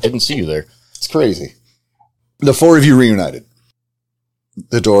 Oh, God, didn't see you there. It's crazy. The four of you reunited.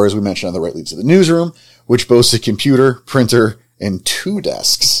 The door, as we mentioned on the right, leads to the newsroom, which boasts a computer, printer, and 2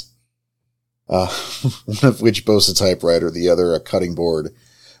 desks. One of which boasts a typewriter, the other a cutting board,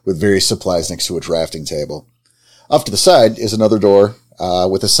 with various supplies next to a drafting table. Off to the side is another door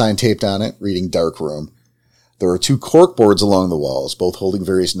with a sign taped on it, reading Dark Room. There are 2 cork boards along the walls, both holding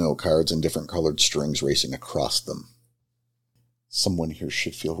various note cards and different colored strings racing across them. Someone here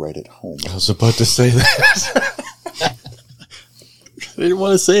should feel right at home. I was about to say that. I didn't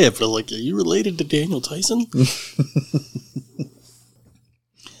want to say it, but like, are you related to Daniel Tyson?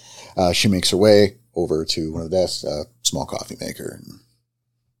 She makes her way over to one of the desks, a small coffee maker.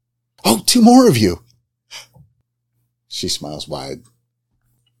 Oh, 2 more of you! She smiles wide,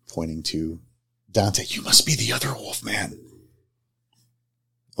 pointing to Dante. You must be the other wolf man.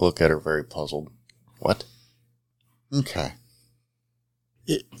 I look at her very puzzled. What? Okay.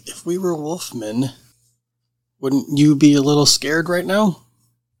 If we were wolfmen, wouldn't you be a little scared right now?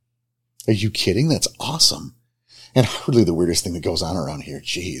 Are you kidding? That's awesome. And hardly the weirdest thing that goes on around here.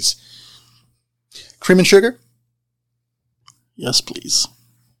 Jeez. Cream and sugar? Yes, please.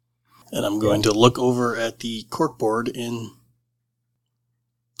 And I'm going to look over at the corkboard and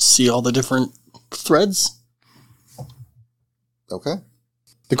see all the different threads. Okay.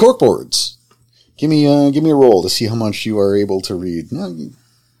 The corkboards. Give me a roll to see how much you are able to read. No,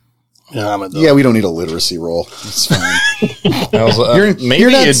 yeah, we don't need a literacy roll. It's fine. Maybe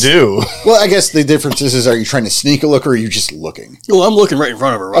you do. Well, I guess the difference is are you trying to sneak a look or are you just looking? Well, I'm looking right in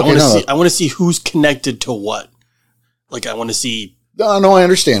front of her. Okay, I want to see who's connected to what. Like, I want to see. No, I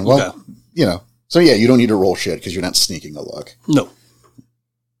understand. Well, Okay. So yeah, you don't need to roll shit because you're not sneaking a look. No.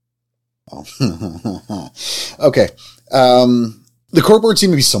 Oh. Okay. The corkboards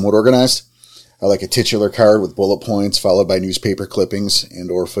seem to be somewhat organized. Like a titular card with bullet points followed by newspaper clippings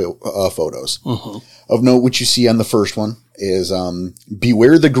and or photos. Mm-hmm. Of note, what you see on the first one is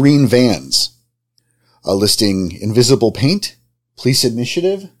Beware the Green Vans, listing Invisible Paint, Police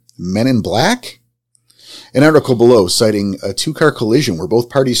Initiative, Men in Black. An article below citing a 2-car collision where both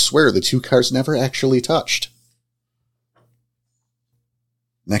parties swear the 2 cars never actually touched.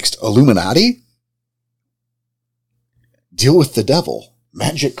 Next, Illuminati. Deal with the Devil,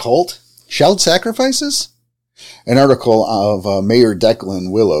 Magic Cult, Child Sacrifices. An article of Mayor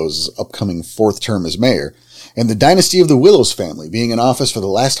Declan Willows' upcoming 4th term as mayor, and the dynasty of the Willows family being in office for the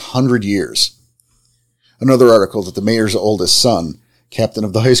last 100 years. Another article that the mayor's oldest son, captain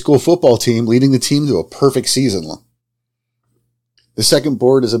of the high school football team, leading the team to a perfect season. The second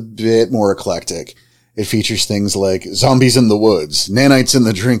board is a bit more eclectic. It features things like zombies in the woods, nanites in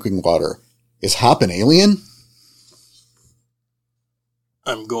the drinking water. Is Hop an alien?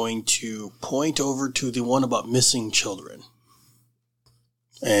 I'm going to point over to the one about missing children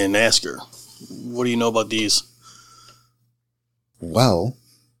and ask her, what do you know about these? Well,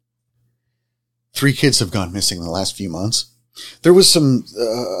 3 kids have gone missing in the last few months. There was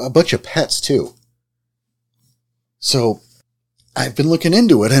a bunch of pets too. So I've been looking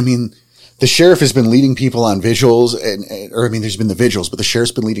into it. I mean, the sheriff has been leading people on vigils there's been the vigils, but the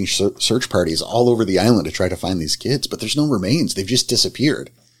sheriff's been leading search parties all over the island to try to find these kids, but there's no remains. They've just disappeared.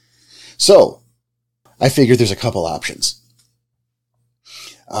 So I figured there's a couple options.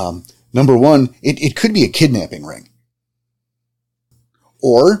 Number one, it could be a kidnapping ring.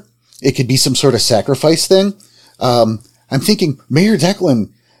 Or it could be some sort of sacrifice thing. I'm thinking Mayor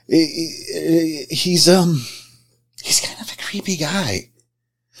Declan He's kind of a creepy guy.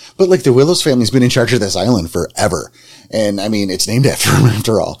 But like the Willows family's been in charge of this island forever. And I mean, it's named after him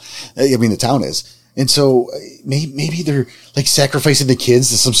after all. I mean, the town is. And so maybe they're like sacrificing the kids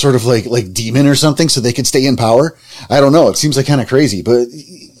to some sort of like demon or something so they could stay in power. I don't know. It seems like kind of crazy, but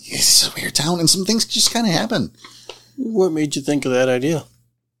it's a weird town and some things just kind of happen. What made you think of that idea?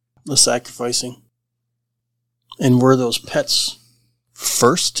 The sacrificing. And were those pets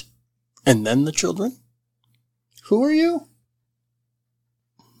first and then the children? Who are you?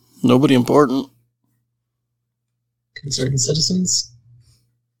 Nobody important. Concerned citizens.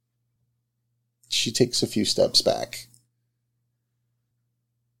 She takes a few steps back.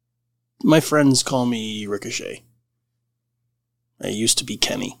 My friends call me Ricochet. I used to be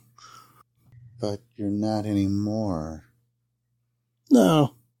Kenny. But you're not anymore.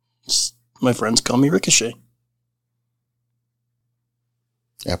 No, my friends call me Ricochet.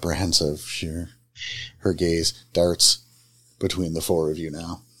 Apprehensive, her gaze darts between the four of you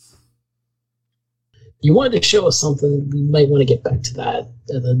now. You wanted to show us something, we might want to get back to that,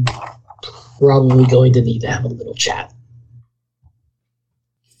 and then probably going to need to have a little chat.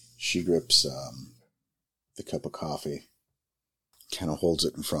 She grips the cup of coffee, kind of holds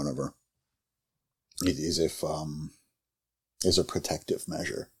it in front of her. It is as a protective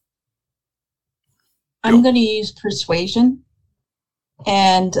measure. I'm going to use persuasion,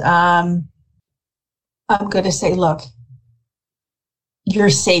 and I'm going to say, look,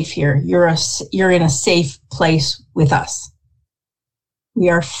 you're safe here. You're in a safe place with us. We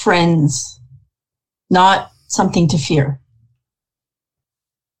are friends, not something to fear.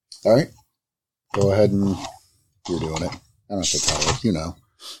 All right. Go ahead and you're doing it. I don't have to tell her. You know.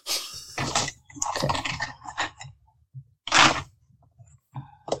 Okay.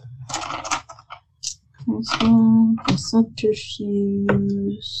 The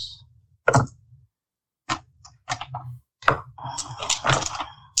subterfuge.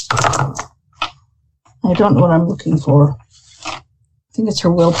 I don't know what I'm looking for. I think it's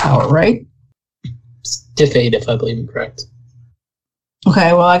her willpower, right? Diff 8, if I believe I'm correct.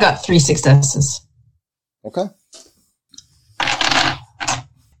 Okay, well, I got 3 successes. Okay.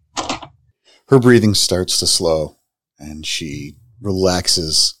 Her breathing starts to slow, and she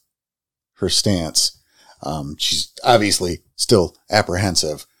relaxes her stance. She's obviously still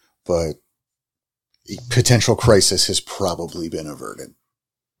apprehensive, but a potential crisis has probably been averted.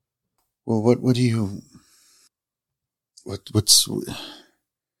 Well, what do you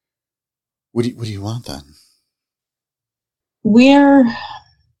want then? We're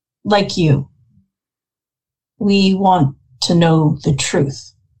like you. We want to know the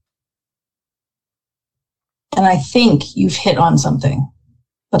truth. And I think you've hit on something,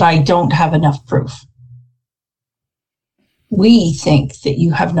 but I don't have enough proof. We think that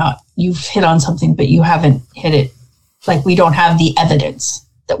you've hit on something, but you haven't hit it. Like we don't have the evidence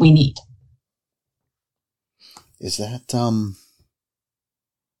that we need. Is that,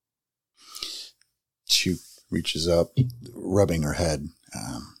 she reaches up, rubbing her head.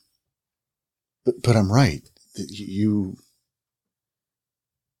 But I'm right. You,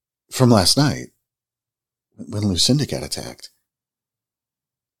 from last night, when Lucinda got attacked.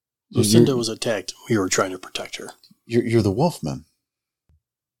 Lucinda was attacked. We were trying to protect her. You're the Wolfman.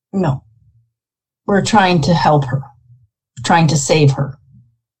 No. We're trying to help her. We're trying to save her.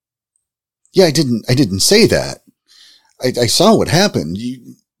 Yeah, I didn't say that. I saw what happened.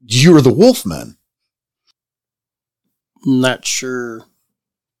 You were the Wolfman. Not sure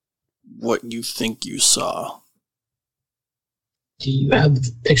what you think you saw. Do you have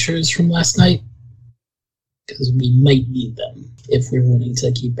pictures from last night? Because we might need them if we're wanting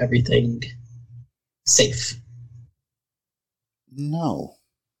to keep everything safe. No.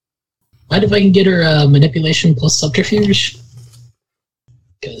 Mind if I can get her manipulation plus subterfuge?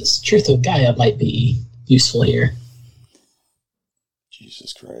 Because Truth of Gaia might be useful here.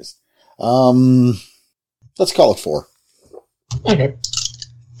 Jesus Christ. Let's call it 4. Okay.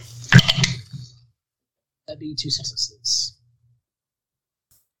 That'd be 2 successes.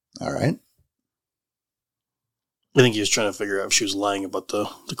 All right. I think he was trying to figure out if she was lying about the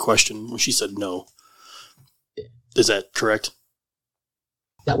question when she said no. Is that correct?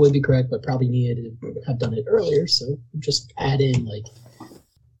 That would be correct, but probably needed to have done it earlier, so just add in, like,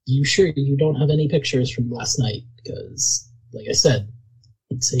 you sure you don't have any pictures from last night? Because, like I said,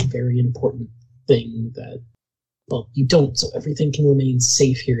 it's a very important thing that, well, you don't, so everything can remain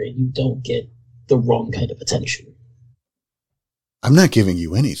safe here and you don't get the wrong kind of attention. I'm not giving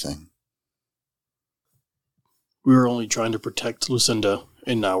you anything. We were only trying to protect Lucinda,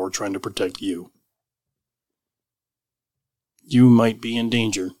 and now we're trying to protect you. You might be in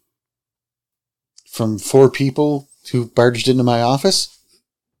danger, from 4 people who barged into my office?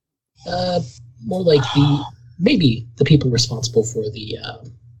 More like maybe the people responsible for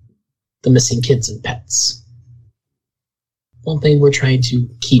the missing kids and pets. One thing we're trying to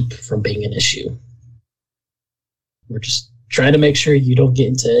keep from being an issue. We're just trying to make sure you don't get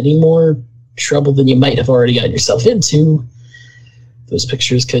into any more trouble than you might have already gotten yourself into. Those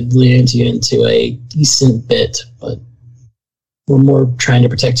pictures could land you into a decent bit, but we're more trying to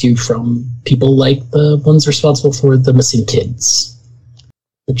protect you from people like the ones responsible for the missing kids.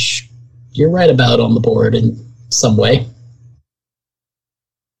 Which you're right about on the board in some way.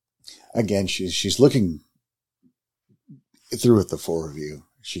 Again, she's looking through at the 4 of you.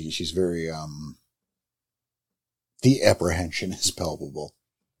 She's very the apprehension is palpable.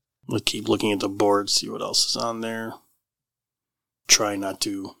 We'll keep looking at the board, see what else is on there. Try not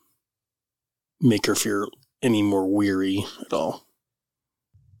to make her feel any more weary at all.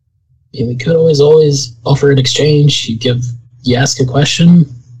 And we could always offer an exchange. You ask a question,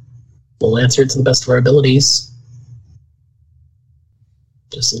 we'll answer it to the best of our abilities.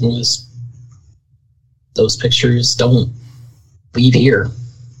 Just as long as those pictures don't leave here.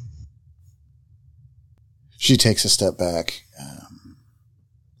 She takes a step back,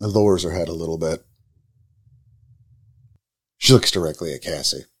 lowers her head a little bit. She looks directly at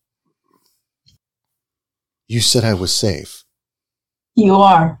Cassie. You said I was safe. You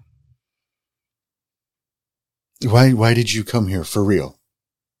are. Why did you come here for real?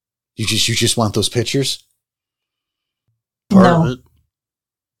 You just want those pictures? Part of it.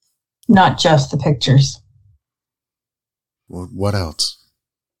 Not just the pictures. What else?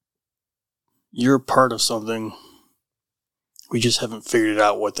 You're part of something. We just haven't figured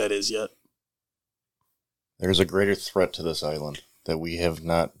out what that is yet. There's a greater threat to this island that we have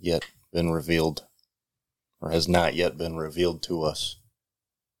not yet been revealed, or has not yet been revealed to us.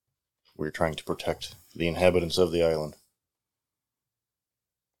 We're trying to protect the inhabitants of the island.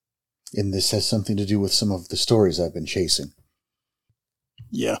 And this has something to do with some of the stories I've been chasing.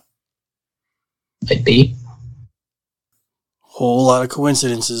 Yeah. Might be. Whole lot of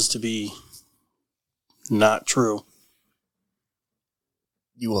coincidences to be not true.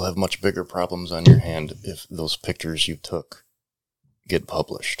 You will have much bigger problems on your hand if those pictures you took get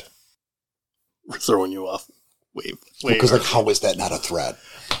published. We're throwing you off. Wait. Because, how is that not a threat?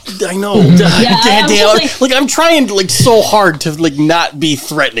 I know. I'm trying so hard to not be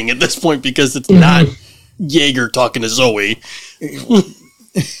threatening at this point because it's not Jaeger talking to Zoe.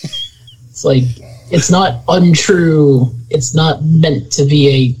 It's like, it's not untrue. It's not meant to be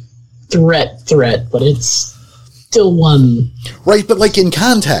a threat, but it's still one. Right, but in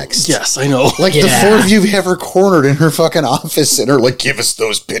context. Yes, I know. The 4 of you have her cornered in her fucking office and are give us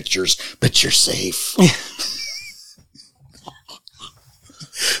those pictures, but you're safe.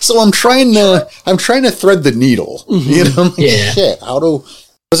 So I'm trying to thread the needle. You know? Shit,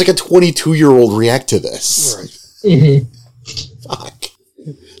 does a 22-year-old react to this? Right. Mm-hmm. Fuck.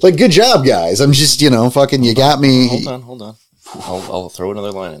 Good job, guys. I'm just, fucking, you got me. Hold on. I'll throw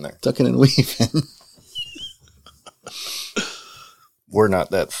another line in there. Ducking and weaving. We're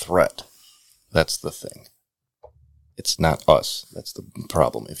not that threat. That's the thing. It's not us. That's the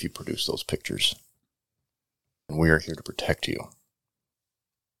problem if you produce those pictures. And we are here to protect you.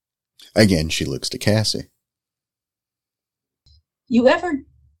 Again, she looks to Cassie. You ever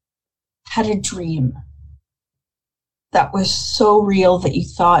had a dream that was so real that you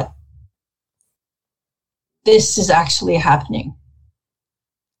thought, this is actually happening?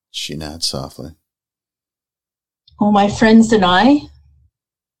 She nods softly. Well, my friends and I,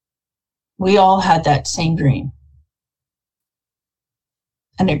 we all had that same dream.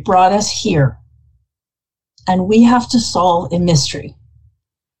 And it brought us here. And we have to solve a mystery.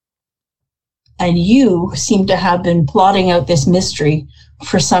 And you seem to have been plotting out this mystery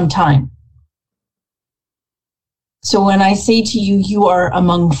for some time. So when I say to you, you are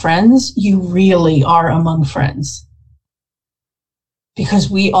among friends, you really are among friends. Because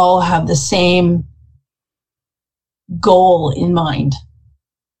we all have the same goal in mind.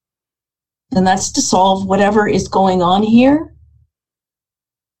 And that's to solve whatever is going on here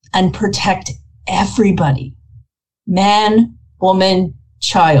and protect everybody. Man, woman,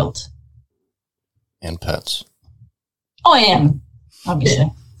 child. And pets. Oh, I am.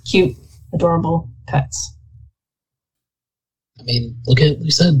 Obviously. Cute, adorable pets. I mean, look at what we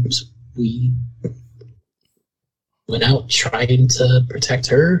said. We went out trying to protect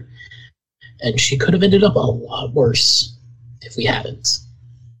her, and she could have ended up a lot worse if we hadn't.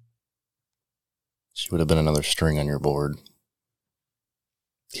 She would have been another string on your board.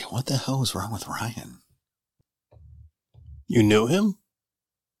 Yeah, what the hell was wrong with Ryan? You knew him?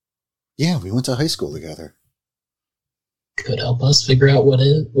 Yeah, we went to high school together. Could help us figure out what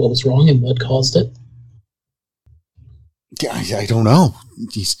was wrong and what caused it. Yeah, I don't know.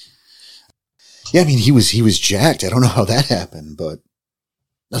 I mean, he was jacked. I don't know how that happened, but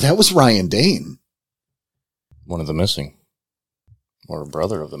no, that was Ryan Dane. One of the missing. Or a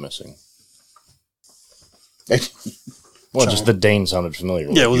brother of the missing. Well, just the Dane sounded familiar.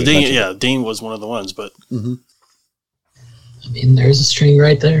 Yeah, well, Dane was one of the ones, but... Mm-hmm. I mean, there's a string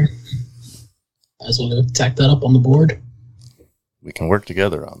right there. Might as well tack that up on the board. We can work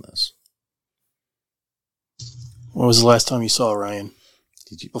together on this. When was the last time you saw Ryan?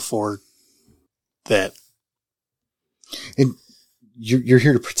 Did you? Before that? And you're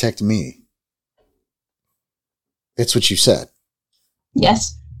here to protect me. That's what you said.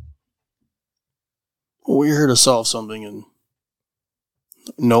 Yes. Well, we're here to solve something, and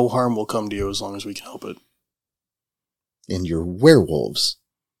no harm will come to you as long as we can help it. And you're werewolves.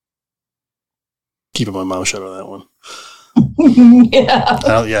 Keeping my mouth shut on that one. Yeah.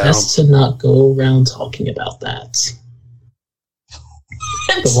 Best to not go around talking about that.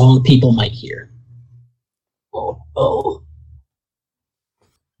 The wrong people might hear. Oh.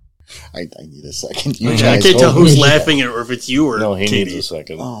 I need a second. I can't tell who's laughing or if it's you or No, he Katie. needs a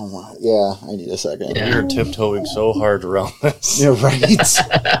second. Oh, my. Yeah, I need a second. Yeah. You're tiptoeing so hard around this. Yeah, right?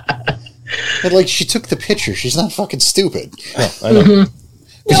 And, like, she took the picture. She's not fucking stupid. Yeah, I know. Mm-hmm.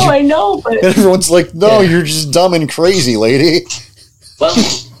 No, I know, but And everyone's like, no, you're just dumb and crazy, lady. Well,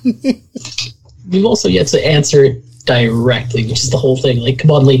 we've also yet to answer it directly, which is the whole thing. Like,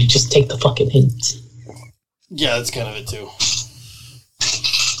 come on, lady, just take the fucking hint. Yeah, that's kind of it, too.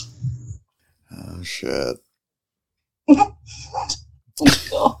 Oh, shit.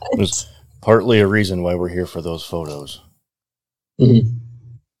 God. There's partly a reason why we're here for those photos. Mm-hmm.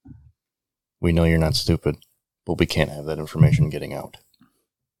 We know you're not stupid, but we can't have that information getting out.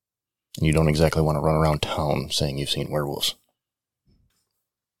 And you don't exactly want to run around town saying you've seen werewolves.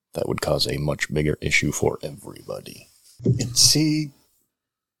 That would cause a much bigger issue for everybody. And see,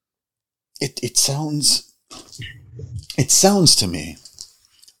 it sounds to me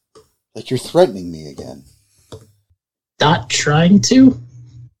like you're threatening me again. Not trying to?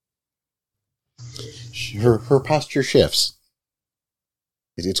 Her posture shifts.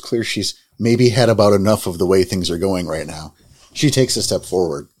 It's clear she's maybe had about enough of the way things are going right now. She takes a step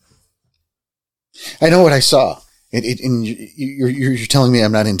forward. I know what I saw. And you're telling me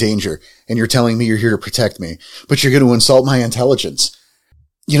I'm not in danger, and you're telling me you're here to protect me, but you're going to insult my intelligence.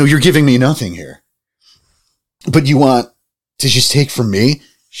 You know, you're giving me nothing here. But you want to just take from me?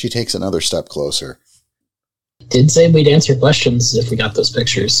 She takes another step closer. Did say we'd answer questions if we got those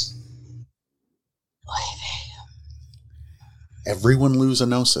pictures. Everyone lose a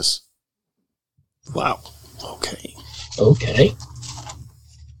gnosis. Wow. Okay. Okay.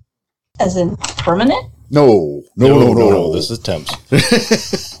 As in permanent? No. This is temps.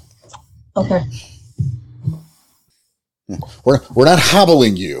 Okay. We're not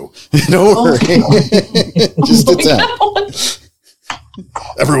hobbling you. Don't worry. Just a tap.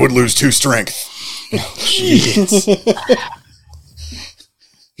 Everyone lose 2 strength.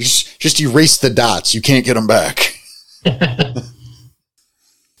 Just erase the dots. You can't get them back.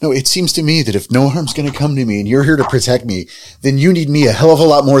 No, it seems to me that if no harm's going to come to me and you're here to protect me, then you need me a hell of a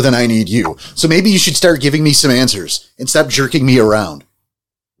lot more than I need you. So maybe you should start giving me some answers and stop jerking me around.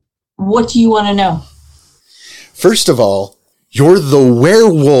 What do you want to know? First of all, you're the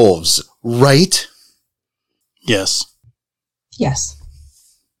werewolves, right? Yes. Yes.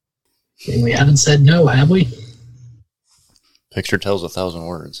 And we haven't said no, have we? Picture tells 1,000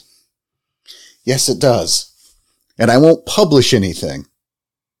 words. Yes, it does. And I won't publish anything.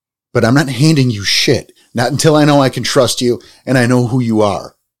 But I'm not handing you shit. Not until I know I can trust you and I know who you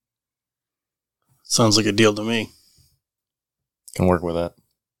are. Sounds like a deal to me. Can work with that.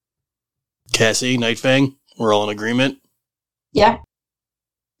 Cassie, Nightfang, we're all in agreement. Yeah.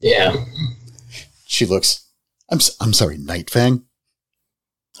 Yeah. She looks, I'm sorry, Nightfang?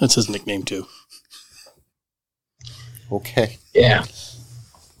 That's his nickname, too. Okay. Yeah.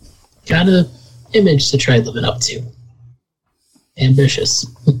 Got an image to try living up to. Ambitious.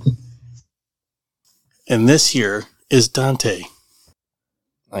 And this here is Dante.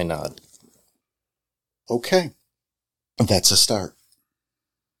 I nod. Okay. That's a start.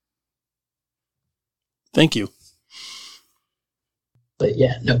 Thank you. But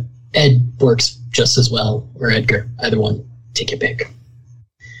yeah, no. Ed works just as well, or Edgar. Either one. Take your pick.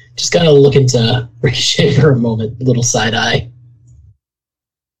 Just gotta look into Ricochet for a moment. Little side eye.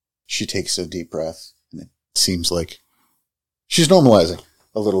 She takes a deep breath, and it seems like she's normalizing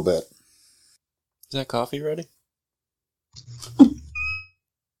a little bit. Is that coffee ready?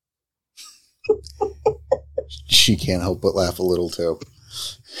 She can't help but laugh a little, too.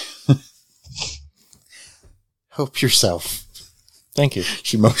 Help yourself. Thank you.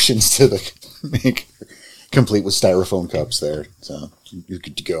 She motions to the maker, complete with styrofoam cups there. So you're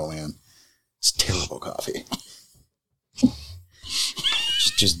good to go, man. It's terrible coffee.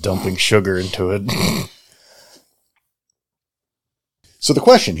 Just dumping sugar into it. So the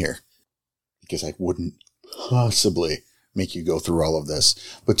question here, because I wouldn't possibly make you go through all of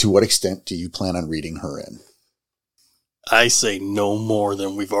this, but to what extent do you plan on reading her in? I say no more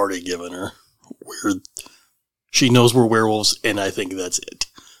than we've already given her. She knows we're werewolves, and I think that's it.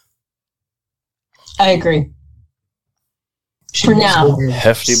 I agree. For now.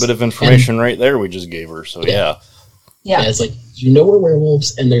 Hefty bit of information right there we just gave her, so yeah. Yeah, it's like, you know we're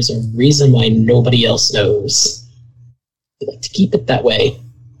werewolves, and there's a reason why nobody else knows. We like to keep it that way.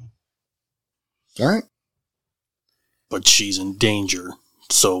 All right. But she's in danger,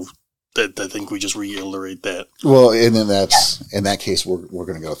 so I think we just reiterate that. Well, and then in that case, we're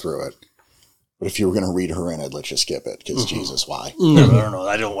going to go through it. But if you were going to read her in it, let's just skip it, because Jesus, why? No.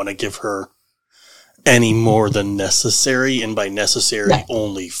 I don't want to give her any more than necessary, and by necessary,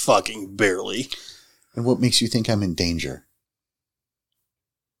 only fucking barely. And what makes you think I'm in danger?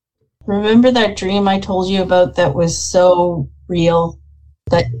 Remember that dream I told you about that was so real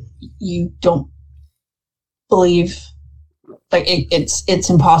that you don't believe? Like, it's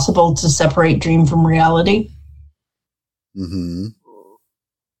impossible to separate dream from reality? Mm-hmm.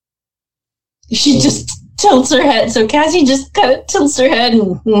 She just tilts her head. So Cassie just kind of tilts her head.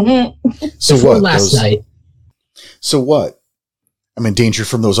 And, So Before what? last night. So what? I'm in danger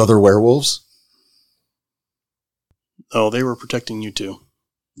from those other werewolves? Oh, they were protecting you too.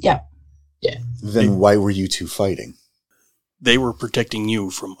 Yeah. Then why were you two fighting? They were protecting you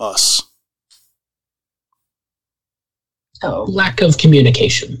from us. Oh. Lack of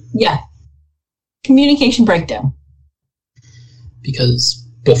communication. Yeah. Communication breakdown. Because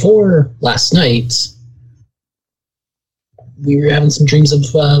before last night, we were having some dreams of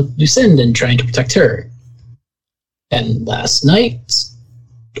Lucinda and trying to protect her. And last night,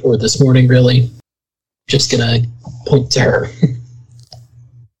 or this morning really, just gonna point to her.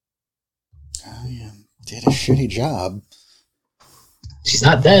 I did a shitty job. She's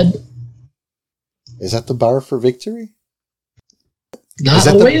not dead. Is that the bar for victory? Not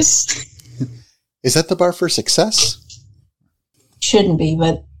always. Is that the bar for success? Shouldn't be,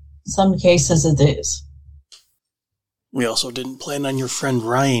 but in some cases it is. We also didn't plan on your friend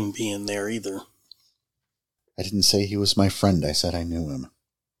Ryan being there either. I didn't say he was my friend. I said I knew him.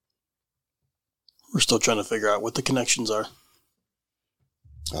 We're still trying to figure out what the connections are.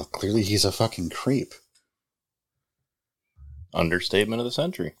 Well, clearly he's a fucking creep. Understatement of the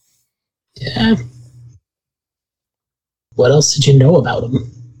century. Yeah. What else did you know about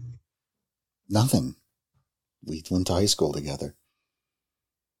him? Nothing. We went to high school together.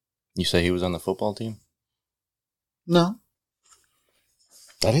 You say he was on the football team? No.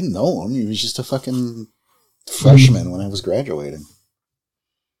 I didn't know him. He was just a fucking freshman when I was graduating.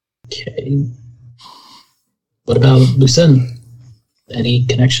 Okay. What about Lucinda? Any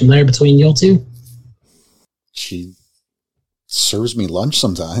connection there between you two? She serves me lunch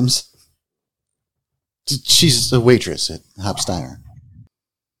sometimes. She's a waitress at Hop's Diner.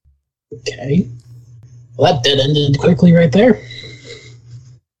 Okay. Well, that ended quickly right there.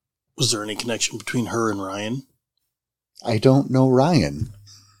 Was there any connection between her and Ryan? I don't know Ryan.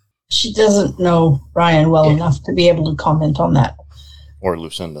 She doesn't know Ryan well enough to be able to comment on that. Or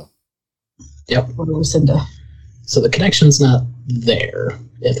Lucinda? Yep. Or Lucinda. So the connection's not there,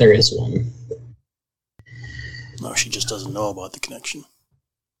 if there is one. No, she just doesn't know about the connection.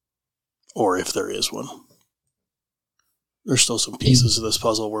 Or if there is one. There's still some pieces of this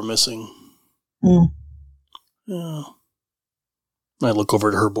puzzle we're missing. Mm. Yeah. I look over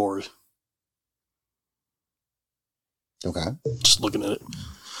at her board. Okay. Just looking at it.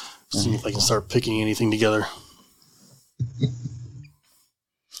 See if I can start picking anything together.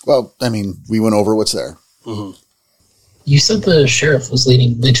 Well, I mean, we went over what's there. Mm-hmm. You said the sheriff was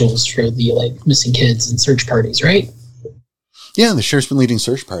leading vigils for the missing kids and search parties, right? Yeah, the sheriff's been leading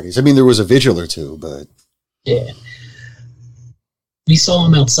search parties. I mean, there was a vigil or two, but... Yeah. We saw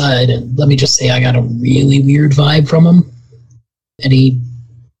him outside, and let me just say I got a really weird vibe from him. Any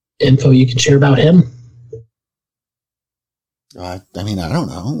info you can share about him? I mean, I don't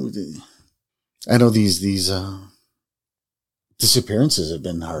know. I know these disappearances have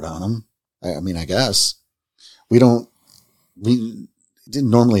been hard on him. I mean, I guess. We didn't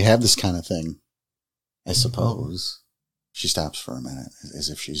normally have this kind of thing, I suppose. She stops for a minute, as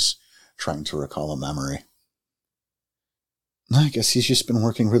if she's trying to recall a memory. I guess he's just been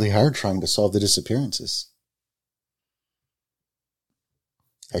working really hard trying to solve the disappearances.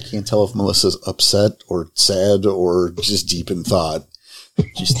 I can't tell if Melissa's upset or sad or just deep in thought.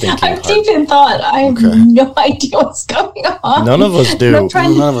 She's thinking I'm hard. deep in thought. I have Okay. no idea what's going on. None of us do. I'm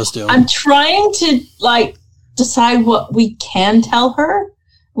trying None of us do. I'm trying to decide what we can tell her,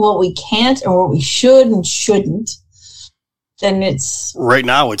 what we can't, or what we should and shouldn't. Then it's Right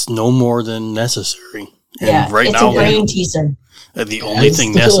now, it's no more than necessary. And right it's now, a brain teaser. the only thing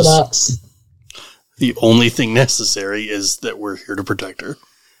It's the necessary. Philodox. The only thing necessary is that we're here to protect her,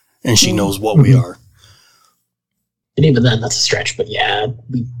 and she knows what we Mhm. are. And even then, that's a stretch. But yeah,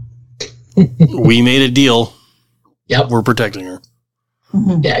 We made a deal. Yep. We're protecting her.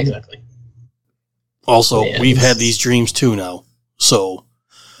 Mhm. yeah, exactly. Also, Yeah, we've it's- had these dreams too now. So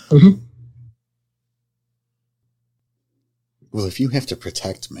Mhm. Well, if you have to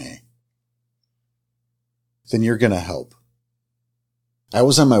protect me, then you're going to help. I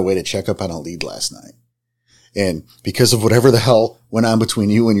was on my way to check up on a lead last night. And because of whatever the hell went on between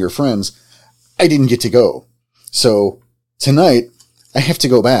you and your friends, I didn't get to go. So tonight, I have to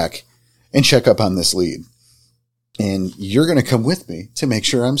go back and check up on this lead. And you're going to come with me to make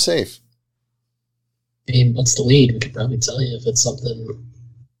sure I'm safe. I mean, what's the lead? We could probably tell you if it's something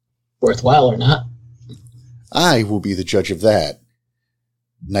worthwhile or not. I will be the judge of that.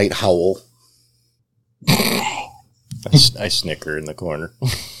 Night Howl. I snicker in the corner.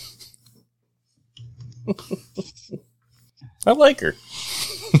 I like her.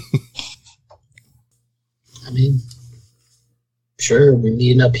 I mean, sure, we're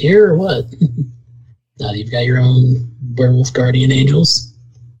meeting up here or what? Now that you've got your own werewolf guardian angels.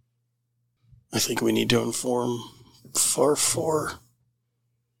 I think we need to inform Farfor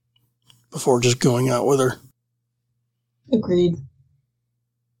before just going out with her. Agreed.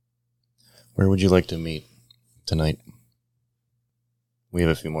 Where would you like to meet tonight? We have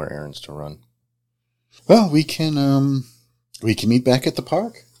a few more errands to run. Well, we can meet back at the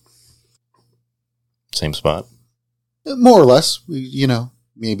park. Same spot. More or less.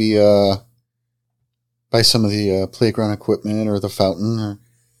 Maybe buy some of the playground equipment or the fountain.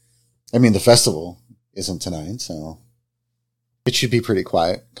 The festival isn't tonight, so it should be pretty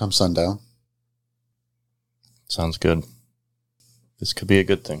quiet come sundown. Sounds good. This could be a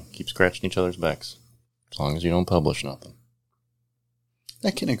good thing. Keep scratching each other's backs. As long as you don't publish nothing.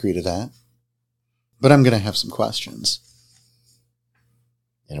 I can agree to that. But I'm going to have some questions.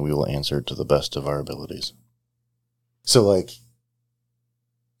 And we will answer to the best of our abilities. So,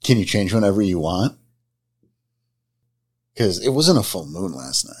 can you change whenever you want? Because it wasn't a full moon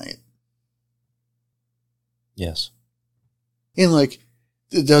last night. Yes. And,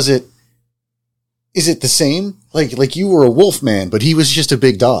 is it the same? Like you were a wolf man, but he was just a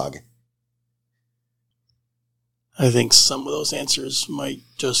big dog. I think some of those answers might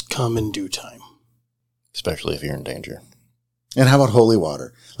just come in due time. Especially if you're in danger. And how about holy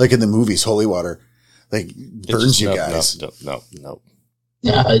water? Like in the movies, holy water, burns you guys. No.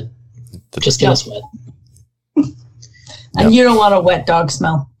 Yeah, just get us wet. And you don't want a wet dog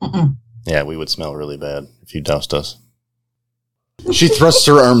smell. Mm-mm. Yeah, we would smell really bad if you doused us. She thrusts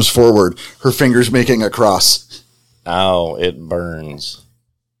her arms forward, her fingers making a cross. Ow, it burns.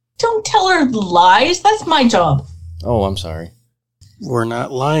 Don't tell her lies. That's my job. Oh, I'm sorry. We're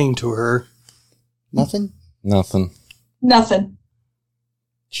not lying to her. Nothing? Nothing. Nothing.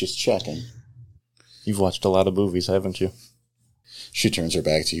 She's checking. You've watched a lot of movies, haven't you? She turns her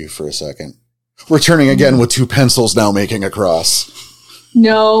back to you for a second. Returning again with two pencils now making a cross.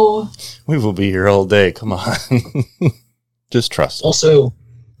 No. We will be here all day. Come on. Just trust us.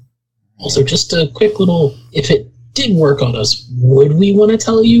 Also, just a quick little, if it did work on us, would we want to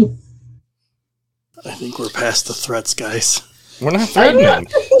tell you? I think we're past the threats, guys. We're not threatening.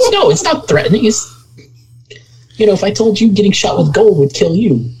 No, it's not threatening. It's, if I told you getting shot with gold would kill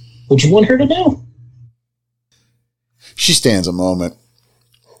you, would you want her to know? She stands a moment,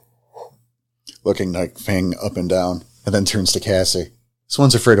 looking like Fang up and down, and then turns to Cassie. This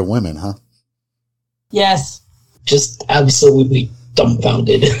one's afraid of women, huh? Yes. Just absolutely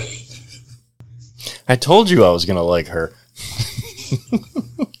dumbfounded. I told you I was going to like her.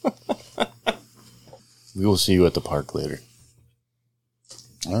 We will see you at the park later.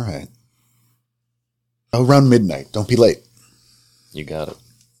 All right. Around midnight. Don't be late. You got it.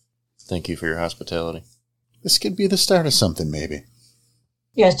 Thank you for your hospitality. This could be the start of something, maybe.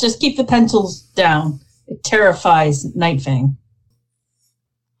 Yes, just keep the pencils down. It terrifies Night Fang.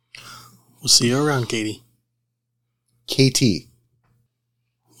 We'll see you around, Katie. KT.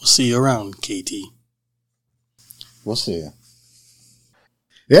 We'll see you around, KT. We'll see you.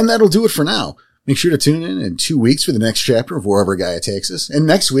 And that'll do it for now. Make sure to tune in 2 weeks for the next chapter of Wherever Gaia Takes Us, and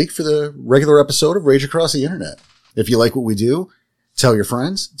next week for the regular episode of Rage Across the Internet. If you like what we do, tell your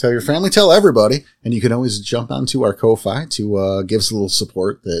friends, tell your family, tell everybody, and you can always jump onto our Ko-Fi to give us a little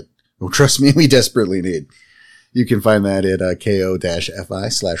support that, trust me, we desperately need. You can find that at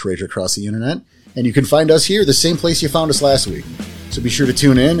ko-fi/Rage Across the Internet, and you can find us here, the same place you found us last week. So be sure to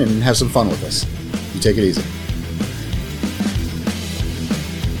tune in and have some fun with us. You take it easy.